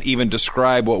can't even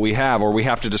describe what we have, or we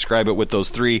have to describe it with those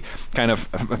 3 kind of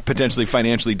potentially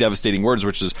financially devastating words,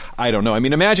 which is I don't know. I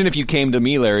mean, imagine if you came to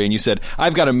me, Larry, and you said,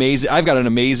 I've got an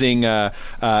amazing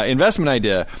investment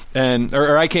idea,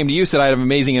 or I came to you, said I have an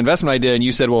amazing investment idea, and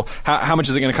you said, well, how much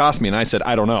is it going to cost me? And I said,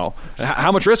 I don't know.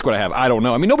 How much risk would I have? I don't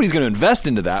know. I mean, nobody's going to invest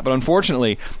into that, but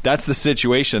unfortunately, that's the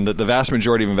situation that the vast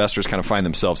majority of investors kind of find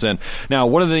themselves in. Now,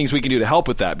 one of the things we can do to help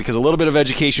with that, because a little bit of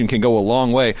education can go a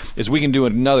long way, is we can do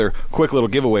another quick little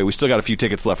giveaway. We still got a few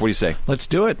tickets left. What do you say? Let's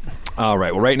do it. All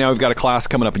right. Well, right now we've got a class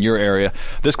coming up in your area.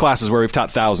 This class is where we've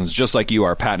taught thousands, just like you,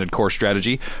 our patented core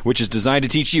strategy, which is designed to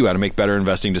teach you how to make better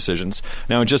investing decisions.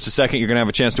 Now, in just a second, you're going to have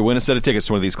a chance to win a set of tickets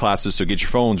to one of these classes, so get your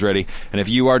phones ready. And if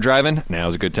you are driving,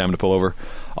 now's a good time to pull over.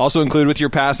 Also included with your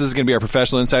passes is going to be our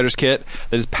Professional Insiders Kit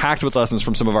that is packed with lessons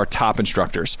from some of our top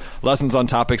instructors. Lessons on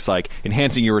topics like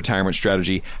enhancing your retirement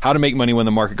strategy, how to make money when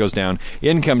the market goes down,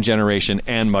 income generation,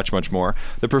 and much, much more.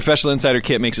 The Professional Insider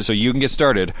Kit makes it so you can get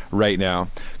started right now.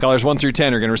 Callers 1 through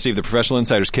 10 are going to receive the Professional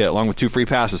Insiders Kit along with 2 free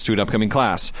passes to an upcoming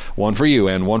class. 1 for you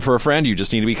and 1 for a friend. You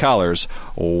just need to be callers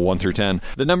 1 through 10.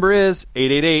 The number is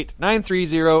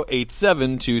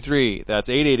 888-930-8723. That's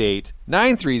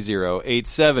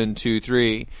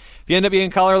 888-930-8723. If you end up being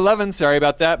caller 11, sorry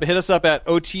about that, but hit us up at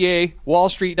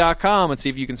otawallstreet.com and see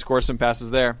if you can score some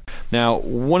passes there. Now,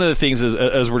 one of the things is,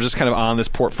 as we're just kind of on this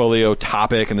portfolio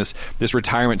topic and this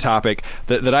retirement topic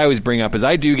that I always bring up is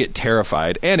I do get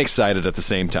terrified and excited at the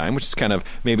same time, which is kind of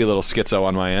maybe a little schizo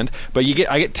on my end. But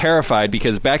I get terrified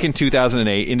because back in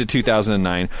 2008 into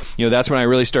 2009, that's when I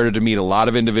really started to meet a lot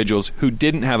of individuals who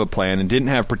didn't have a plan and didn't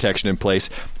have protection in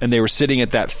place, and they were sitting at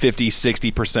that 50,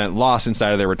 60% loss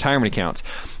inside of their retirement accounts.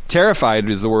 Terrified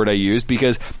is the word I used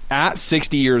because at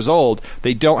 60 years old,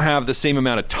 they don't have the same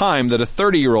amount of time that a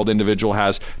 30-year-old individual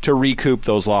has to recoup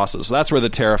those losses. So that's where the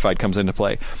terrified comes into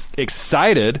play.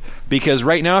 Excited because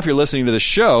right now, if you're listening to this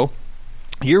show,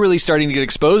 you're really starting to get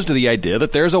exposed to the idea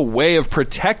that there's a way of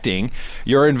protecting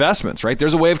your investments, right?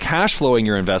 There's a way of cash flowing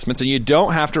your investments, and you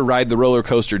don't have to ride the roller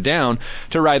coaster down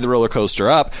to ride the roller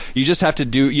coaster up. You just have to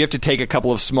take a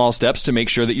couple of small steps to make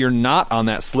sure that you're not on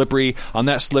that slippery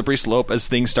slope as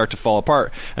things start to fall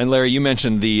apart. And Larry, you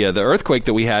mentioned the earthquake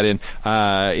that we had in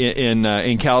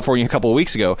California a couple of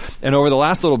weeks ago, and over the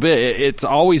last little bit, it's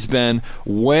always been,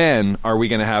 when are we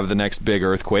going to have the next big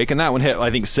earthquake? And that one hit,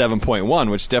 I think, 7.1,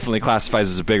 which definitely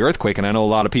classifies as a big earthquake, and I know a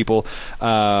lot of people,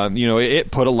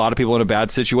 it put a lot of people in a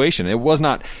bad situation. It was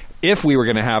not if we were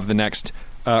going to have the next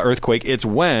earthquake, it's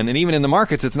when. And even in the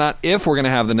markets, it's not if we're going to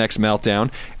have the next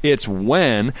meltdown, it's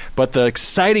when. But the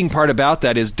exciting part about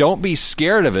that is don't be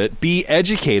scared of it, be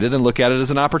educated, and look at it as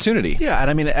an opportunity. Yeah, and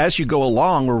I mean, as you go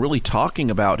along, we're really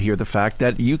talking about here the fact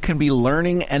that you can be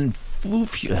learning and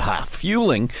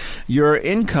fueling your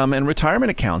income and retirement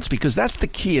accounts, because that's the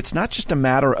key. It's not just a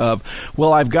matter of,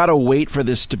 well, I've got to wait for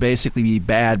this to basically be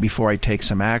bad before I take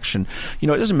some action. It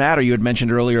doesn't matter. You had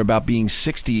mentioned earlier about being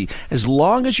 60. As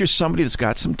long as you're somebody that's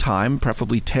got some time,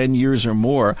 preferably 10 years or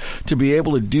more, to be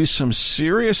able to do some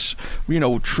serious,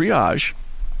 triage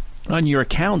on your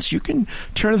accounts, you can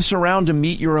turn this around to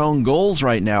meet your own goals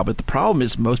right now. But the problem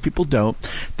is most people don't.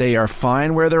 They are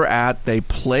fine where they're at. They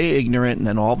play ignorant, and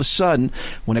then all of a sudden,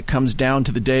 when it comes down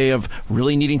to the day of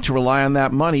really needing to rely on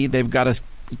that money, they've got to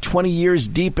 20 years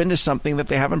deep into something that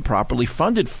they haven't properly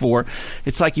funded for.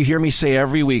 It's like you hear me say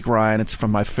every week, Ryan. It's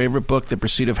from my favorite book, The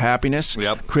Pursuit of Happiness.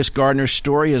 Yep. Chris Gardner's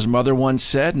story. His mother once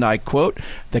said, and I quote,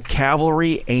 "The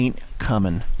cavalry ain't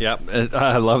coming." Yep,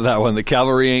 I love that one. The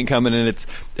cavalry ain't coming, and it's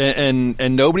and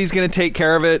nobody's going to take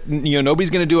care of it.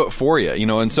 Nobody's going to do it for you.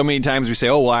 And so many times we say,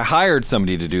 "Oh, well, I hired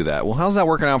somebody to do that." Well, how's that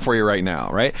working out for you right now,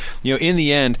 right? In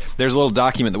the end, there's a little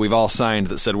document that we've all signed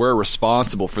that said we're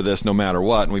responsible for this no matter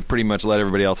what, and we've pretty much let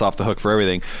everybody else off the hook for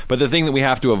everything. But the thing that we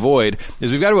have to avoid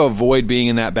is we've got to avoid being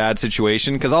in that bad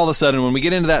situation, because all of a sudden, when we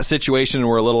get into that situation and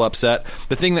we're a little upset,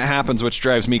 the thing that happens, which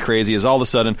drives me crazy, is all of a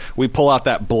sudden we pull out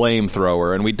that blame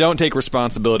thrower and we don't take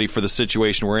responsibility for the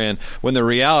situation we're in, when the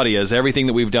reality is everything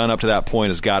that we've done up to that point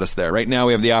has got us there. Right now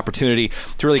we have the opportunity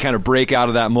to really kind of break out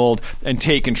of that mold and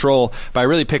take control by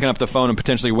really picking up the phone and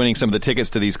potentially winning some of the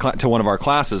tickets to to one of our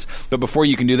classes. But before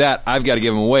you can do that, I've got to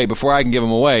give them away. Before I can give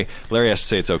them away, Larry has to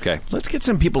say it's okay. Let's get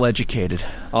some people educated.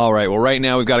 All right. Well, right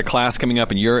now we've got a class coming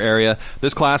up in your area.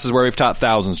 This class is where we've taught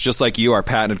thousands, just like you, our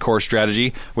patented core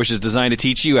strategy, which is designed to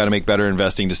teach you how to make better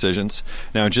investing decisions.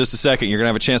 Now, in just a second, you're going to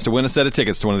have a chance to win a set of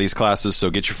tickets to one of these classes, so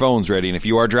get your phones ready. And if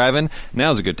you are driving,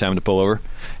 now's a good time to pull over.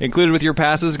 Included with your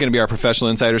passes is going to be our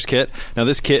Professional Insiders Kit. Now,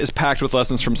 this kit is packed with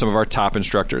lessons from some of our top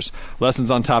instructors.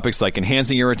 Lessons on topics like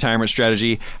enhancing your retirement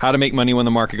strategy, how to make money when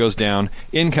the market goes down,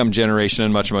 income generation,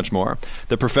 and much, much more.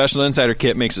 The Professional Insider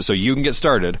Kit makes it so you can get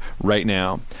started right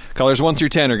now. Callers 1 through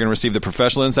 10 are going to receive the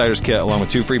Professional Insiders Kit along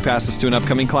with 2 free passes to an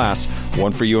upcoming class,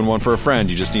 1 for you and 1 for a friend.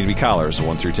 You just need to be callers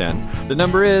 1 through 10. The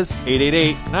number is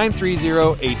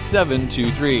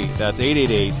 888-930-8723. That's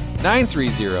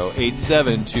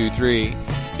 888-930-8723.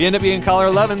 If you end up being caller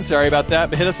 11, sorry about that,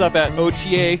 but hit us up at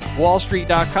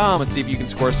otawallstreet.com and see if you can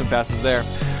score some passes there.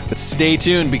 But stay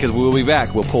tuned, because we will be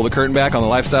back. We'll pull the curtain back on the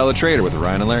Lifestyle of the Trader with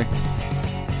Ryan and Larry.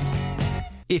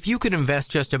 If you could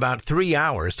invest just about 3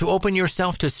 hours to open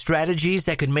yourself to strategies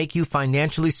that could make you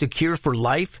financially secure for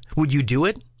life, would you do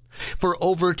it? For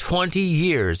over 20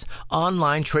 years,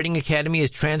 Online Trading Academy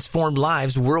has transformed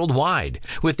lives worldwide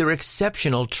with their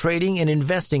exceptional trading and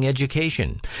investing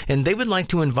education. And they would like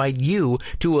to invite you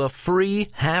to a free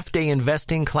half-day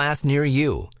investing class near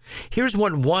you. Here's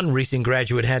what one recent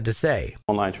graduate had to say.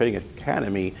 Online Trading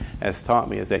Academy has taught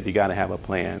me is that you got to have a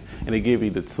plan, and they give you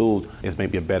the tools as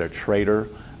maybe a better trader,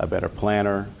 a better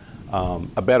planner,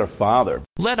 a better father.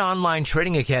 Let Online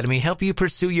Trading Academy help you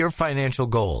pursue your financial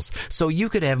goals so you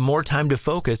could have more time to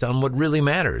focus on what really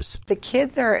matters. The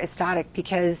kids are ecstatic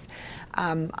because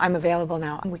I'm available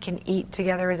now. We can eat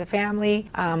together as a family.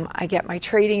 I get my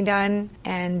trading done,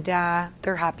 and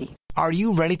they're happy. Are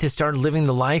you ready to start living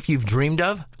the life you've dreamed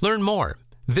of? Learn more.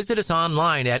 Visit us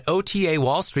online at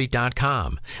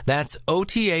otawallstreet.com. That's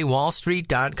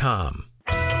otawallstreet.com.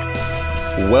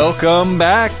 Welcome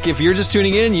back. If you're just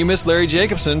tuning in, you missed Larry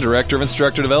Jacobson, Director of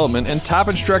Instructor Development and top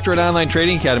instructor at Online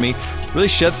Trading Academy, really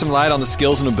shed some light on the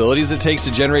skills and abilities it takes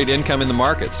to generate income in the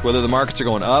markets. Whether the markets are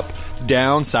going up,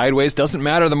 down, sideways, doesn't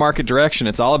matter the market direction.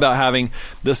 It's all about having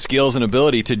the skills and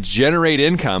ability to generate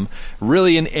income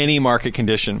really in any market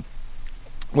condition.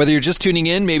 Whether you're just tuning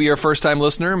in, maybe you're a first-time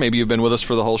listener, maybe you've been with us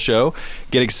for the whole show,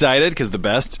 get excited because the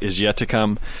best is yet to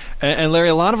come. And Larry,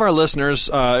 a lot of our listeners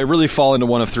really fall into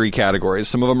one of three categories.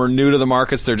 Some of them are new to the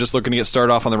markets. They're just looking to get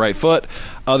started off on the right foot.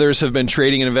 Others have been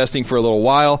trading and investing for a little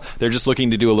while. They're just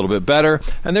looking to do a little bit better.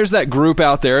 And there's that group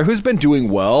out there who's been doing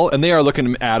well, and they are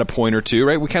looking to add a point or two,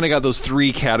 right? We kind of got those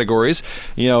three categories,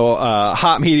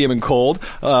 hot, medium, and cold,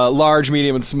 large,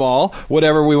 medium, and small,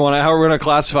 whatever we want to, how we're going to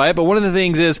classify it. But one of the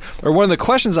things is, or one of the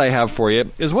questions I have for you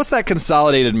is, what's that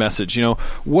consolidated message?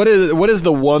 What is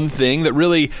the one thing that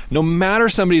really, no matter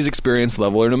somebody's experience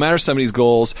level or no matter somebody's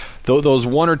goals, those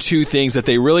one or two things that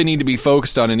they really need to be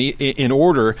focused on in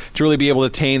order to really be able to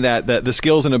attain that the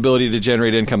skills and ability to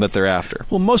generate income that they're after?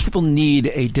 Well, most people need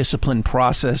a disciplined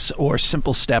process or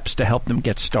simple steps to help them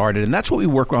get started, and that's what we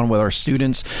work on with our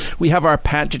students. We have our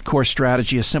patented core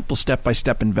strategy, a simple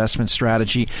step-by-step investment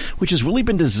strategy, which has really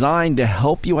been designed to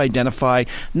help you identify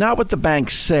not what the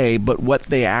banks say, but what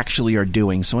they actually are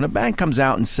doing. So when a bank comes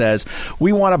out and says,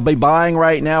 we want to be buying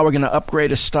right now, we're going to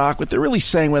upgrade a stock, what they're really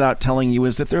saying without telling you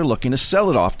is that they're looking to sell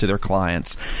it off to their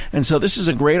clients. And so this is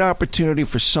a great opportunity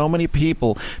for so many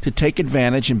people to take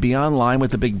advantage and be online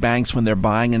with the big banks when they're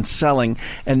buying and selling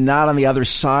and not on the other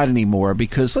side anymore.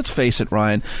 Because let's face it,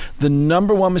 Ryan, the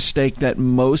number one mistake that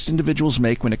most individuals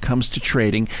make when it comes to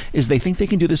trading is they think they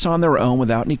can do this on their own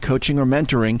without any coaching or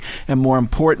mentoring, and more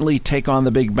importantly, take on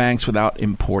the big banks without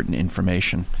important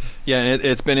information. Yeah, and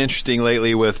it's been interesting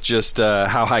lately with just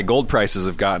how high gold prices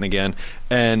have gotten again,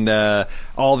 and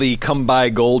all the come buy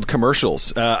gold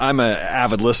commercials. I'm an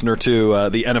avid listener to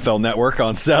the NFL Network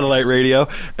on satellite radio,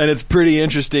 and it's pretty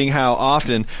interesting how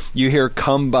often you hear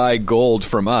come buy gold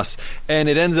from us, and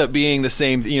it ends up being the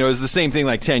same. It's the same thing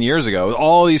like 10 years ago.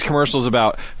 All these commercials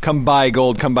about come buy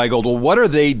gold, come buy gold. Well, what are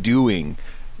they doing?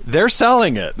 They're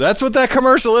selling it. That's what that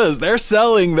commercial is. They're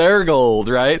selling their gold,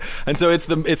 right? And so it's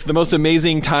the most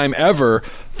amazing time ever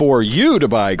for you to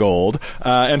buy gold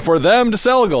and for them to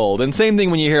sell gold. And same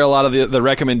thing when you hear a lot of the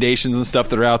recommendations and stuff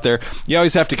that are out there. You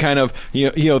always have to kind of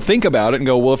think about it and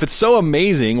go, well, if it's so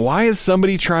amazing, why is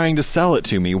somebody trying to sell it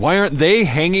to me? Why aren't they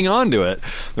hanging on to it,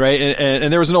 right?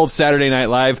 And there was an old Saturday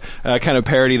Night Live kind of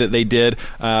parody that they did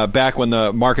back when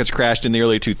the markets crashed in the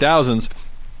early 2000s.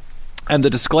 And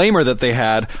the disclaimer that they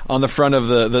had on the front of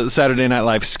the Saturday Night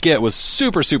Live skit was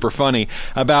super, super funny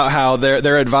about how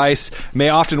their advice may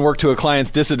often work to a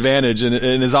client's disadvantage and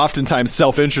is oftentimes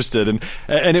self-interested.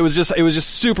 And it was just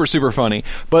super, super funny.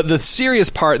 But the serious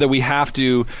part that we have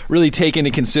to really take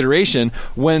into consideration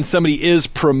when somebody is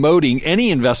promoting any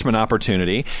investment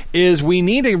opportunity is we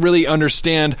need to really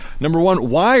understand, number one,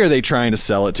 why are they trying to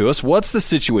sell it to us? What's the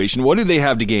situation? What do they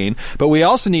have to gain? But we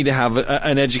also need to have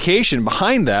an education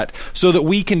behind that, so that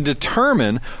we can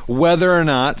determine whether or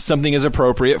not something is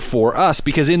appropriate for us.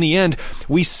 Because in the end,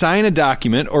 we sign a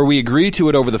document or we agree to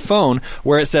it over the phone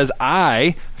where it says,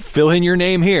 I, fill in your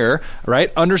name here,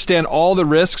 right? Understand all the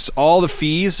risks, all the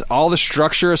fees, all the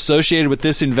structure associated with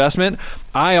this investment.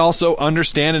 I also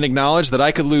understand and acknowledge that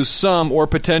I could lose some or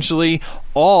potentially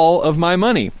all of my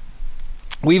money.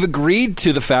 We've agreed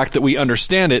to the fact that we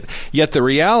understand it, yet the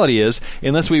reality is,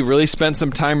 unless we've really spent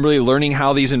some time really learning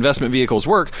how these investment vehicles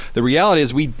work, the reality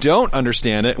is we don't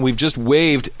understand it, and we've just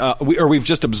we've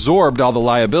just absorbed all the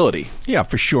liability. Yeah,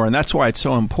 for sure, and that's why it's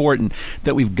so important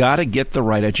that we've got to get the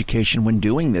right education when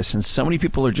doing this, and so many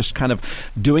people are just kind of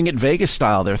doing it Vegas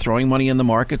style. They're throwing money in the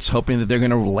markets, hoping that they're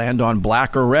going to land on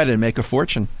black or red and make a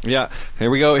fortune. Yeah, here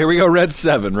we go, red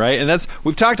 7, right? And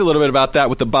we've talked a little bit about that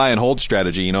with the buy and hold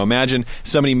strategy. Imagine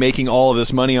somebody making all of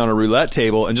this money on a roulette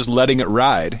table and just letting it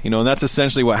ride. And that's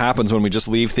essentially what happens when we just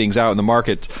leave things out in the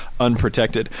market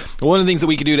unprotected. One of the things that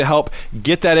we can do to help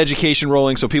get that education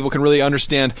rolling so people can really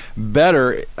understand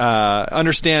better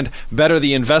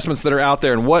the investments that are out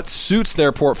there and what suits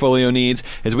their portfolio needs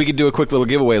is we could do a quick little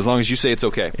giveaway as long as you say it's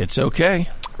okay. It's okay.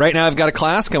 Right now, I've got a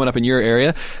class coming up in your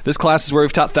area. This class is where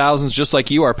we've taught thousands just like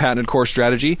you our patented core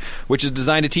strategy, which is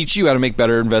designed to teach you how to make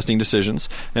better investing decisions.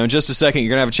 Now, in just a second, you're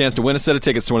going to have a chance to win a set of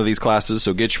tickets to one of these classes,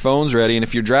 so get your phones ready, and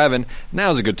if you're driving,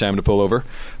 now's a good time to pull over.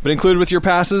 But included with your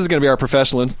passes is going to be our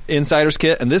Professional Insiders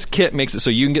Kit, and this kit makes it so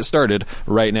you can get started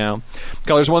right now.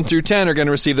 Callers 1 through 10 are going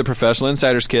to receive the Professional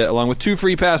Insiders Kit, along with 2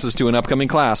 free passes to an upcoming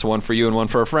class, one for you and one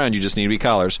for a friend. You just need to be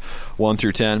callers 1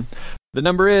 through 10. The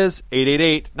number is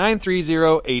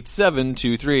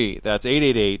 888-930-8723. That's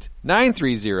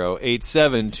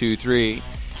 888-930-8723. If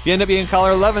you end up being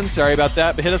caller 11, sorry about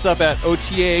that, but hit us up at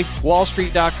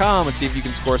otawallstreet.com and see if you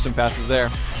can score some passes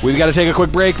there. We've got to take a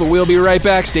quick break, but we'll be right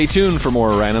back. Stay tuned for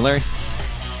more Ryan and Larry.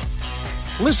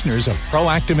 Listeners of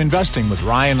Proactive Investing with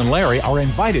Ryan and Larry are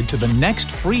invited to the next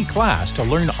free class to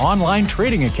learn Online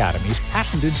Trading Academy's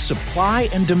patented supply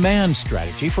and demand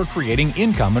strategy for creating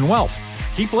income and wealth.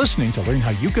 Keep listening to learn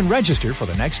how you can register for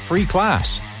the next free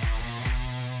class.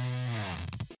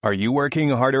 Are you working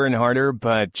harder and harder,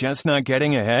 but just not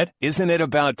getting ahead? Isn't it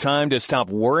about time to stop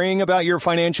worrying about your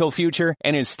financial future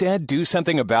and instead do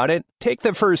something about it? Take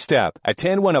the first step.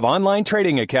 Attend one of Online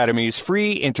Trading Academy's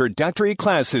free introductory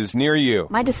classes near you.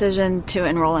 My decision to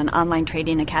enroll in Online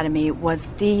Trading Academy was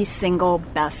the single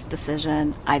best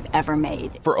decision I've ever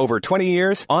made. For over 20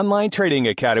 years, Online Trading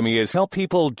Academy has helped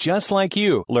people just like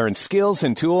you learn skills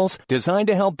and tools designed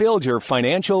to help build your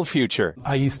financial future.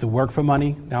 I used to work for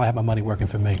money. Now I have my money working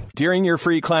for me. During your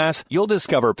free class, you'll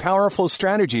discover powerful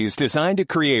strategies designed to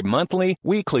create monthly,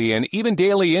 weekly, and even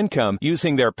daily income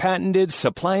using their patented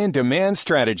supply and demand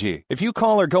strategy. If you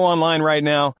call or go online right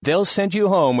now, they'll send you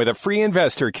home with a free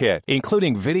investor kit,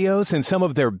 including videos and some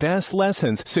of their best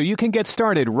lessons so you can get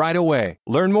started right away.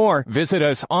 Learn more. Visit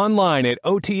us online at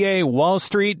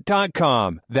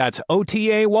otawallstreet.com. That's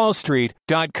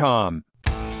otawallstreet.com.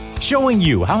 Showing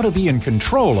you how to be in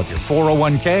control of your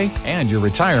 401k and your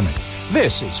retirement.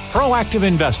 This is Proactive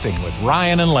Investing with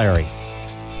Ryan and Larry.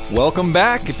 Welcome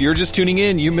back. If you're just tuning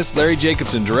in, you missed Larry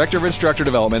Jacobson, Director of Instructor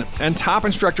Development and top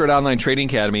instructor at Online Trading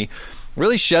Academy.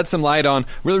 Really shed some light on,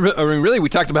 really, we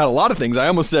talked about a lot of things. I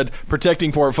almost said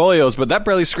protecting portfolios, but that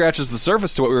barely scratches the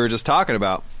surface to what we were just talking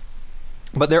about.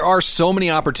 But there are so many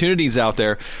opportunities out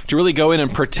there to really go in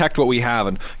and protect what we have.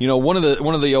 And one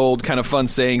of the old kind of fun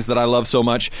sayings that I love so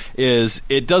much is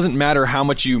it doesn't matter how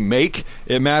much you make,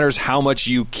 it matters how much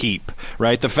you keep.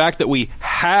 Right? The fact that we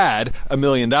had $1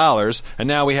 million and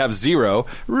now we have zero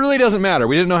really doesn't matter.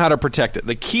 We didn't know how to protect it.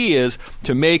 The key is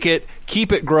to make it,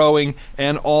 keep it growing,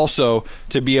 and also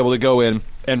to be able to go in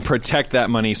and protect that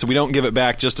money so we don't give it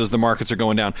back just as the markets are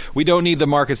going down. We don't need the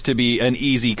markets to be an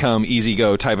easy come, easy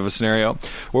go type of a scenario.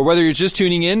 Or whether you're just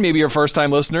tuning in, maybe you're a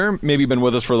first-time listener, maybe you've been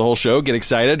with us for the whole show, get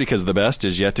excited because the best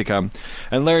is yet to come.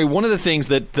 And Larry, one of the things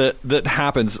that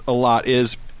happens a lot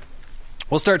is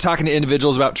we'll start talking to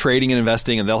individuals about trading and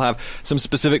investing, and they'll have some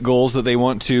specific goals that they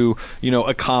want to,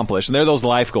 accomplish. And they're those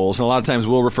life goals. And a lot of times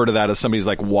we'll refer to that as somebody's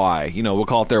like why. We'll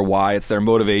call it their why. It's their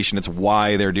motivation. It's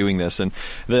why they're doing this. And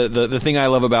the thing I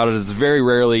love about it is it's very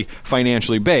rarely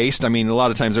financially based. I mean, a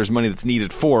lot of times there's money that's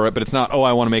needed for it, but it's not,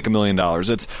 I want to make $1 million.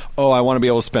 It's, I want to be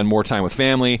able to spend more time with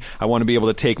family. I want to be able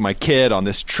to take my kid on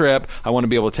this trip. I want to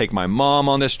be able to take my mom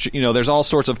on this there's all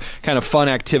sorts of kind of fun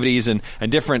activities and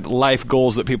different life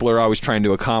goals that people are always trying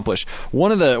to accomplish.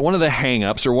 One of the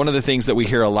hang-ups, or one of the things that we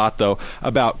hear a lot though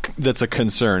about that's a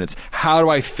concern, it's how do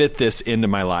I fit this into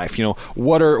my life?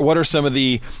 What are some of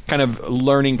the kind of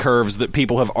learning curves that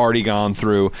people have already gone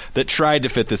through that tried to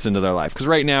fit this into their life? Because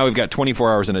right now we've got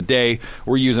 24 hours in a day.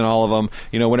 We're using all of them.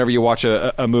 Whenever you watch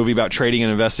a movie about trading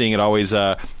and investing, it always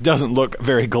doesn't look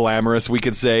very glamorous, we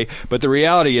could say. But the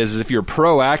reality is if you're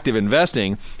proactive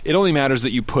investing, it only matters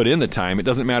that you put in the time. It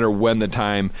doesn't matter when the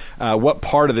time, what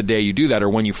part of the day you do that or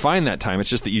when you find that time. It's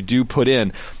just that you do put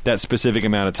in that specific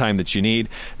amount of time that you need.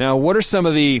 Now, what are some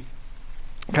of the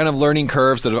kind of learning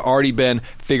curves that have already been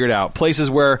figured out, places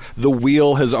where the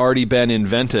wheel has already been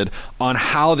invented on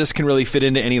how this can really fit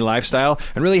into any lifestyle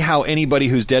and really how anybody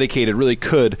who's dedicated really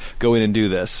could go in and do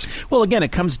this? Well, again,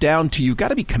 it comes down to you've got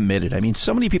to be committed. I mean,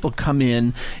 so many people come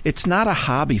in. It's not a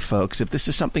hobby, folks. If this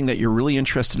is something that you're really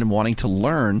interested in wanting to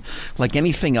learn, like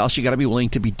anything else, you got to be willing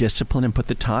to be disciplined and put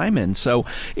the time in. So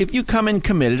if you come in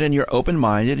committed and you're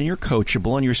open-minded and you're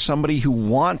coachable and you're somebody who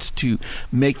wants to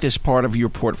make this part of your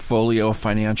portfolio of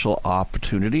financial financial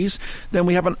opportunities, then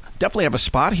we definitely have a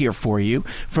spot here for you.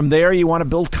 From there, you want to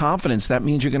build confidence. That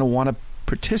means you're going to want to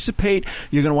participate.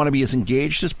 You're going to want to be as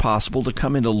engaged as possible to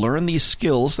come in to learn these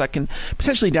skills that can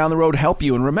potentially down the road help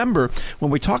you. And remember,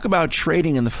 when we talk about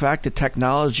trading and the fact that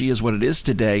technology is what it is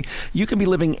today, you can be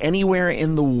living anywhere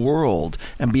in the world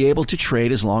and be able to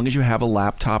trade as long as you have a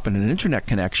laptop and an internet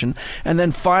connection. And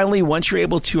then finally, once you're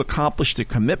able to accomplish the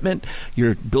commitment,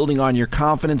 you're building on your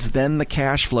confidence, then the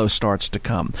cash flow starts to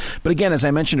come. But again, as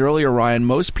I mentioned earlier, Ryan,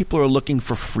 most people are looking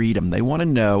for freedom. They want to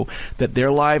know that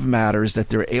their life matters, that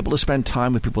they're able to spend time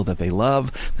with people that they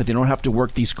love, that they don't have to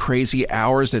work these crazy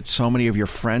hours that so many of your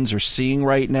friends are seeing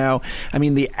right now. I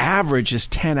mean, the average is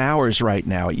 10 hours right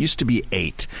now. It used to be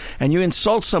 8. And you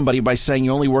insult somebody by saying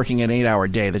you're only working an 8-hour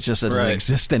day. That just doesn't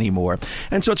exist anymore.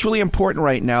 And so it's really important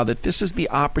right now that this is the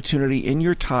opportunity in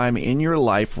your time, in your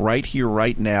life, right here,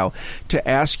 right now, to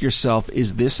ask yourself,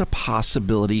 is this a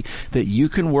possibility that you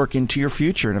can work into your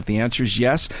future? And if the answer is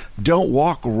yes, don't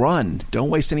walk, run.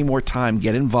 Don't waste any more time.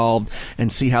 Get involved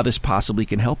and see how this possibly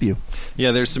can help you.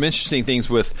 Yeah, there's some interesting things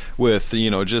with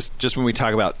just when we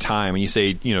talk about time and you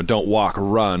say, don't walk,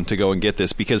 run to go and get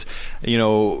this, because,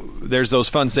 there's those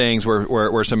fun sayings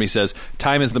where somebody says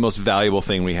time is the most valuable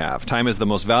thing we have. Time is the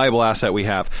most valuable asset we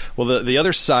have. Well, the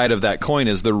other side of that coin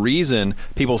is the reason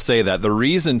people say that. The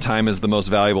reason time is the most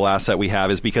valuable asset we have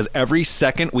is because every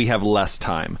second we have less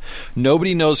time.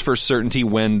 Nobody knows for certainty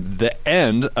when the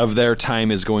end of their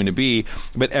time is going to be,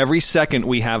 but every second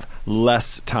we have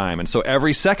less time. And so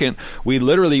every second, we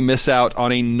literally miss out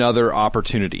on another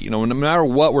opportunity. No matter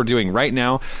what we're doing right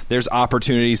now, there's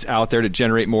opportunities out there to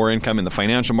generate more income in the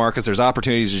financial markets. There's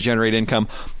opportunities to generate income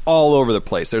all over the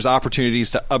place. There's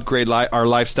opportunities to upgrade our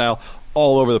lifestyle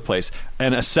all over the place.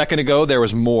 And a second ago, there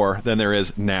was more than there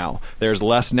is now. There's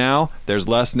less now,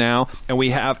 and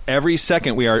we have every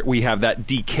second we have that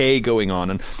decay going on.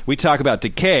 And we talk about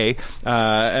decay,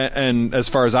 and as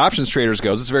far as options traders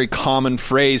goes, it's a very common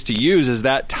phrase to use, is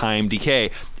that time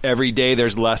decay. Every day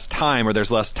there's less time, or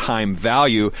there's less time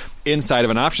value inside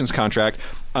of an options contract.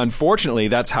 Unfortunately,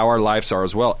 that's how our lives are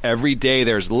as well. Every day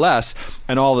there's less,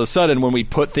 and all of a sudden when we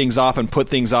put things off and put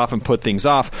things off and put things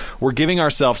off, we're giving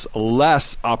ourselves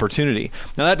less opportunity.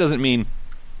 Now, that doesn't mean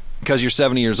because you're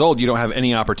 70 years old, you don't have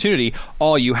any opportunity.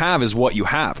 All you have is what you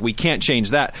have. We can't change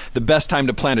that. The best time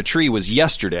to plant a tree was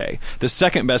yesterday. The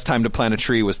second best time to plant a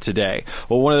tree was today.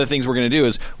 Well, one of the things we're going to do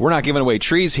is we're not giving away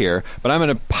trees here, but I'm going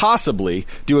to possibly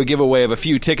do a giveaway of a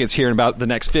few tickets here in about the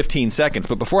next 15 seconds.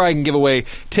 But before I can give away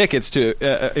tickets to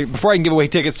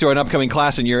an upcoming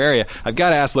class in your area, I've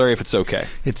got to ask Larry if it's okay.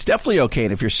 It's definitely okay.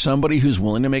 And if you're somebody who's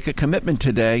willing to make a commitment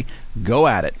today, go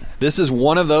at it. This is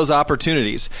one of those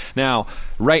opportunities. Now,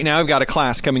 right now, I've got a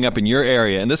class coming up in your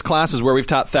area, and this class is where we've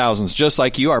taught thousands, just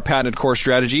like you, our patented core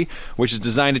strategy, which is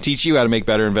designed to teach you how to make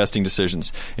better investing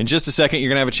decisions. In just a second, you're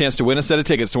going to have a chance to win a set of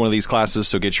tickets to one of these classes,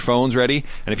 so get your phones ready,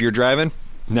 and if you're driving,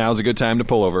 now's a good time to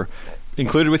pull over.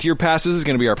 Included with your passes is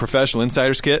going to be our Professional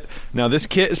Insiders Kit. Now, this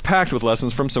kit is packed with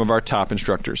lessons from some of our top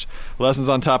instructors. Lessons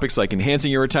on topics like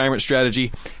enhancing your retirement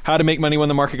strategy, how to make money when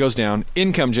the market goes down,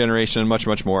 income generation, and much,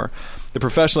 much more. The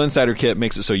Professional Insider Kit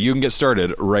makes it so you can get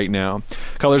started right now.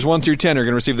 Callers 1 through 10 are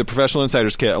going to receive the Professional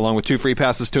Insiders Kit along with 2 free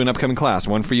passes to an upcoming class,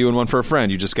 one for you and one for a friend.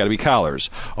 You just got to be callers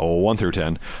 1 through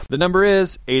 10. The number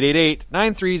is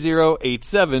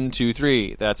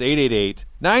 888-930-8723. That's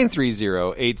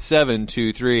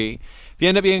 888-930-8723. If you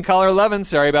end up being caller 11,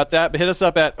 sorry about that, but hit us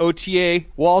up at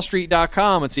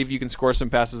otawallstreet.com and see if you can score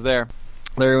some passes there.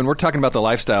 Larry, when we're talking about the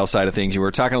lifestyle side of things, you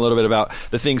were talking a little bit about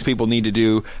the things people need to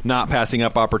do, not passing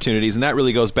up opportunities, and that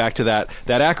really goes back to that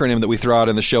acronym that we throw out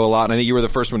in the show a lot, and I think you were the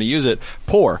first one to use it,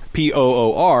 POOR,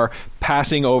 P-O-O-R,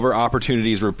 passing over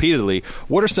opportunities repeatedly.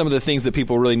 What are some of the things that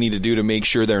people really need to do to make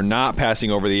sure they're not passing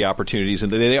over the opportunities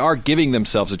and that they are giving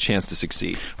themselves a chance to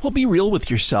succeed? Well, be real with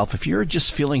yourself. If you're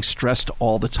just feeling stressed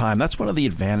all the time, that's one of the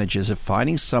advantages of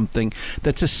finding something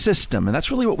that's a system, and that's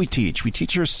really what we teach. We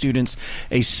teach our students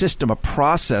a system, a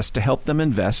process to help them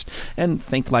invest and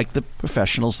think like the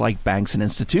professionals like banks and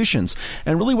institutions.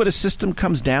 And really what a system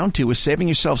comes down to is saving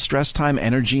yourself stress, time,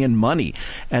 energy, and money.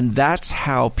 And that's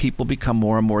how people become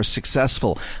more and more successful.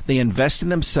 They invest in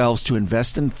themselves to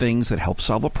invest in things that help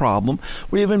solve a problem,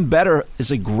 or even better,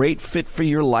 is a great fit for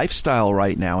your lifestyle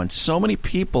right now. And so many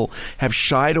people have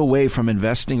shied away from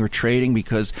investing or trading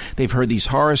because they've heard these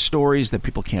horror stories that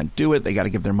people can't do it. They got to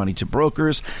give their money to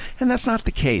brokers. And that's not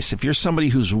the case. If you're somebody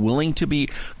who's willing to be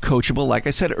coachable, like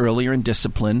I said earlier, and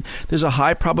disciplined, there's a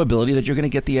high probability that you're going to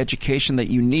get the education that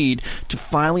you need to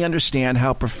finally understand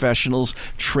how professionals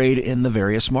trade in the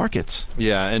various markets.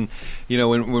 Yeah, and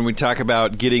when we talk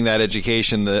about getting that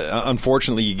education,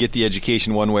 unfortunately, you get the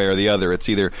education one way or the other. It's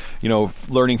either,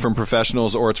 learning from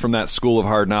professionals or it's from that school of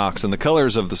hard knocks. And the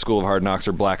colors of the school of hard knocks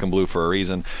are black and blue for a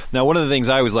reason. Now, one of the things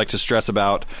I always like to stress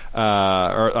about,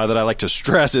 or that I like to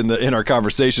stress in our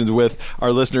conversations with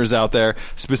our listeners out there,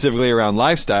 specifically around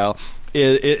lifestyle,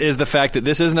 is the fact that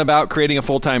this isn't about creating a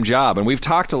full-time job. And we've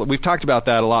talked about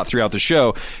that a lot throughout the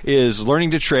show, is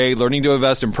learning to trade, learning to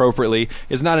invest appropriately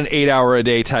is not an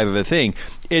 8-hour-a-day type of a thing.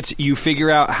 It's you figure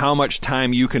out how much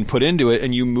time you can put into it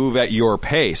and you move at your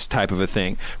pace type of a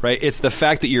thing, right? It's the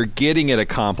fact that you're getting it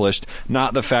accomplished,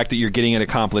 not the fact that you're getting it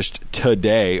accomplished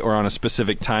today or on a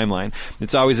specific timeline.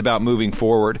 It's always about moving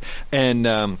forward.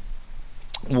 And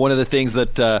one of the things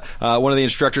that one of the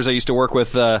instructors I used to work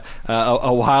with a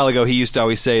while ago, he used to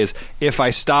always say is, if I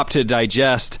stop to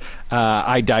digest,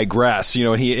 I digress.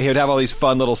 And he would have all these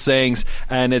fun little sayings,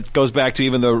 and it goes back to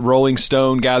even the rolling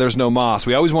stone gathers no moss.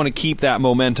 We always want to keep that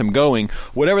momentum going.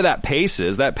 Whatever that pace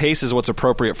is what's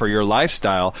appropriate for your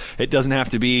lifestyle. It doesn't have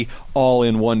to be all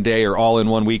in one day or all in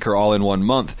 1 week or all in 1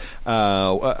 month.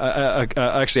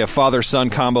 Actually, a father-son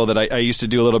combo that I used to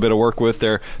do a little bit of work with.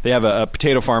 They have a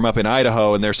potato farm up in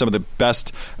Idaho, and they're some of the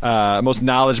best, most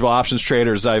knowledgeable options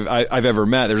traders I've ever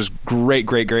met. There's great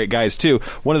guys too.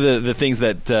 One of the things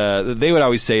that they would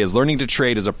always say is learning to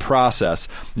trade is a process,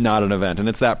 not an event. And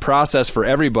it's that process for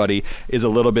everybody is a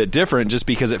little bit different just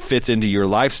because it fits into your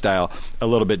lifestyle a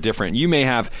little bit different. You may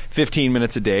have 15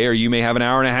 minutes a day, or you may have an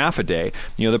hour and a half a day.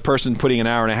 The person putting an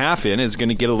hour and a half in is going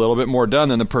to get a little bit more done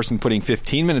than the person putting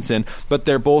 15 minutes in, but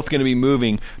they're both going to be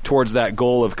moving towards that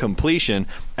goal of completion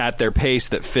at their pace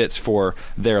that fits for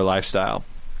their lifestyle.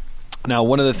 Now,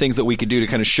 one of the things that we could do to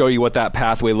kind of show you what that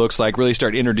pathway looks like, really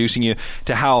start introducing you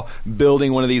to how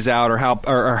building one of these out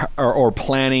or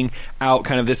planning out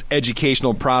kind of this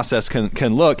educational process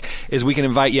can look, is we can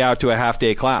invite you out to a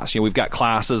half-day class. We've got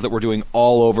classes that we're doing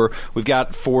all over. We've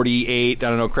got 48,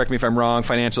 correct me if I'm wrong,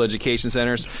 financial education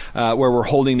centers where we're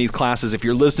holding these classes. If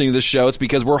you're listening to this show, it's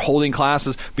because we're holding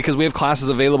classes because we have classes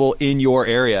available in your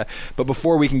area. But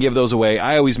before we can give those away,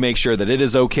 I always make sure that it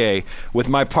is okay with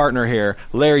my partner here,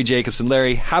 Larry Jacobson.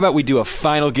 Larry, how about we do a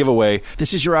final giveaway?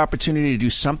 This is your opportunity to do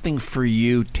something for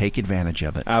you. Take advantage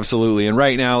of it. Absolutely. And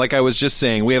right now, like I was just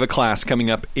saying, we have a class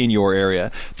coming up in your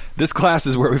area. This class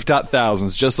is where we've taught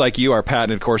thousands, just like you, our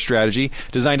patented core strategy,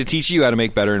 designed to teach you how to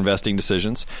make better investing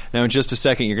decisions. Now, in just a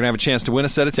second, you're going to have a chance to win a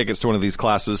set of tickets to one of these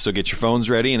classes, so get your phones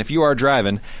ready. And if you are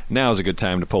driving, now's a good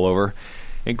time to pull over.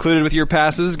 Included with your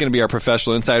passes is going to be our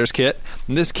Professional Insiders Kit.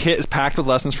 And this kit is packed with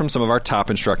lessons from some of our top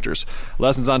instructors.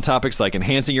 Lessons on topics like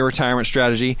enhancing your retirement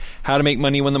strategy, how to make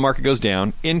money when the market goes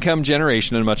down, income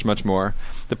generation, and much, much more.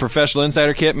 The Professional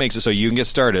Insider Kit makes it so you can get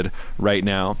started right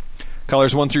now.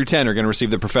 Callers 1 through 10 are going to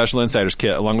receive the Professional Insiders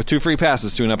Kit, along with 2 free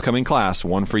passes to an upcoming class,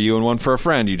 1 for you and 1 for a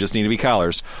friend. You just need to be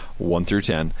callers 1 through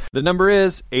 10. The number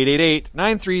is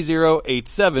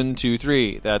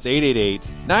 888-930-8723. That's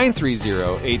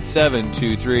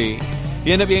 888-930-8723. If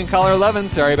you end up being caller 11,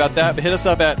 sorry about that, but hit us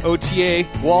up at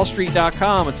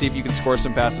otawallstreet.com and see if you can score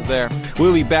some passes there.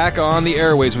 We'll be back on the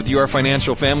airways with you, our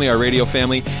financial family, our radio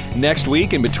family, next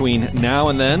week. And between now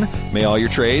and then, may all your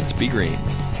trades be green.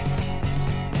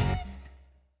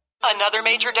 Another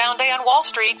major down day on Wall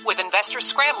Street, with investors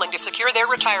scrambling to secure their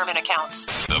retirement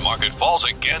accounts. The market falls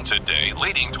again today,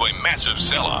 leading to a massive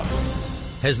sell-off.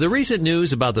 Has the recent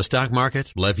news about the stock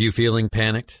market left you feeling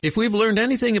panicked? If we've learned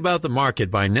anything about the market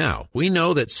by now, we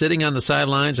know that sitting on the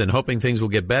sidelines and hoping things will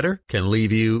get better can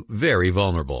leave you very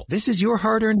vulnerable. This is your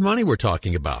hard-earned money we're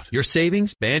talking about, your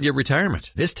savings and your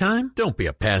retirement. This time, don't be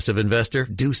a passive investor.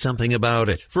 Do something about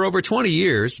it. For over 20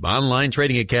 years, Online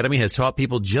Trading Academy has taught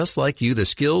people just like you the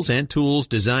skills and tools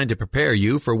designed to prepare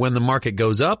you for when the market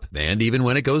goes up and even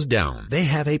when it goes down. They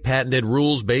have a patented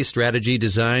rules-based strategy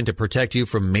designed to protect you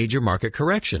from major market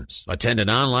corrections. Attend an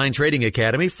Online Trading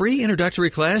Academy free introductory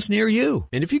class near you.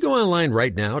 And if you go online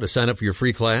right now to sign up for your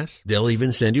free class, they'll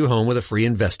even send you home with a free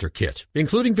investor kit,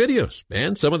 including videos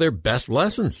and some of their best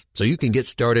lessons, so you can get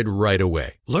started right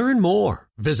away. Learn more.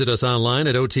 Visit us online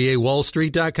at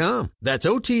otawallstreet.com. That's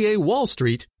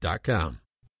otawallstreet.com.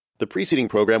 The preceding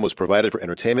program was provided for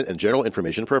entertainment and general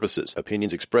information purposes.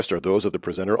 Opinions expressed are those of the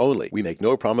presenter only. We make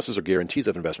no promises or guarantees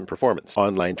of investment performance.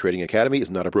 Online Trading Academy is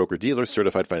not a broker-dealer,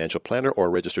 certified financial planner, or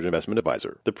registered investment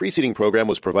advisor. The preceding program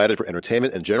was provided for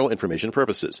entertainment and general information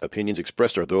purposes. Opinions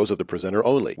expressed are those of the presenter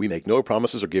only. We make no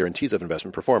promises or guarantees of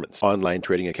investment performance. Online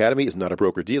Trading Academy is not a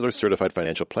broker-dealer, certified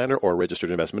financial planner, or registered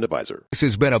investment advisor. This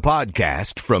has been a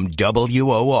podcast from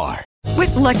WOR.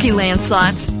 With Lucky Land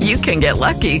Slots, you can get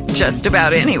lucky just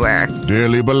about anywhere.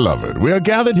 Dearly beloved, we are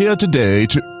gathered here today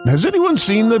to... Has anyone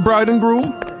seen the bride and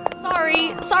groom?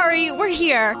 Sorry, we're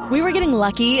here. We were getting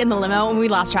lucky in the limo and we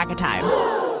lost track of time.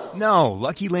 No,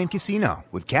 Lucky Land Casino,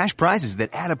 with cash prizes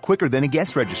that add up quicker than a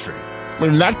guest registry.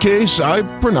 In that case, I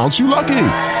pronounce you lucky.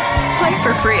 Play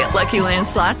for free at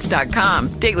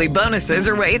LuckyLandSlots.com. Daily bonuses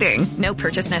are waiting. No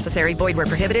purchase necessary. Void where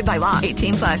prohibited by law.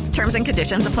 18+. Terms and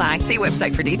conditions apply. See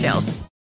website for details.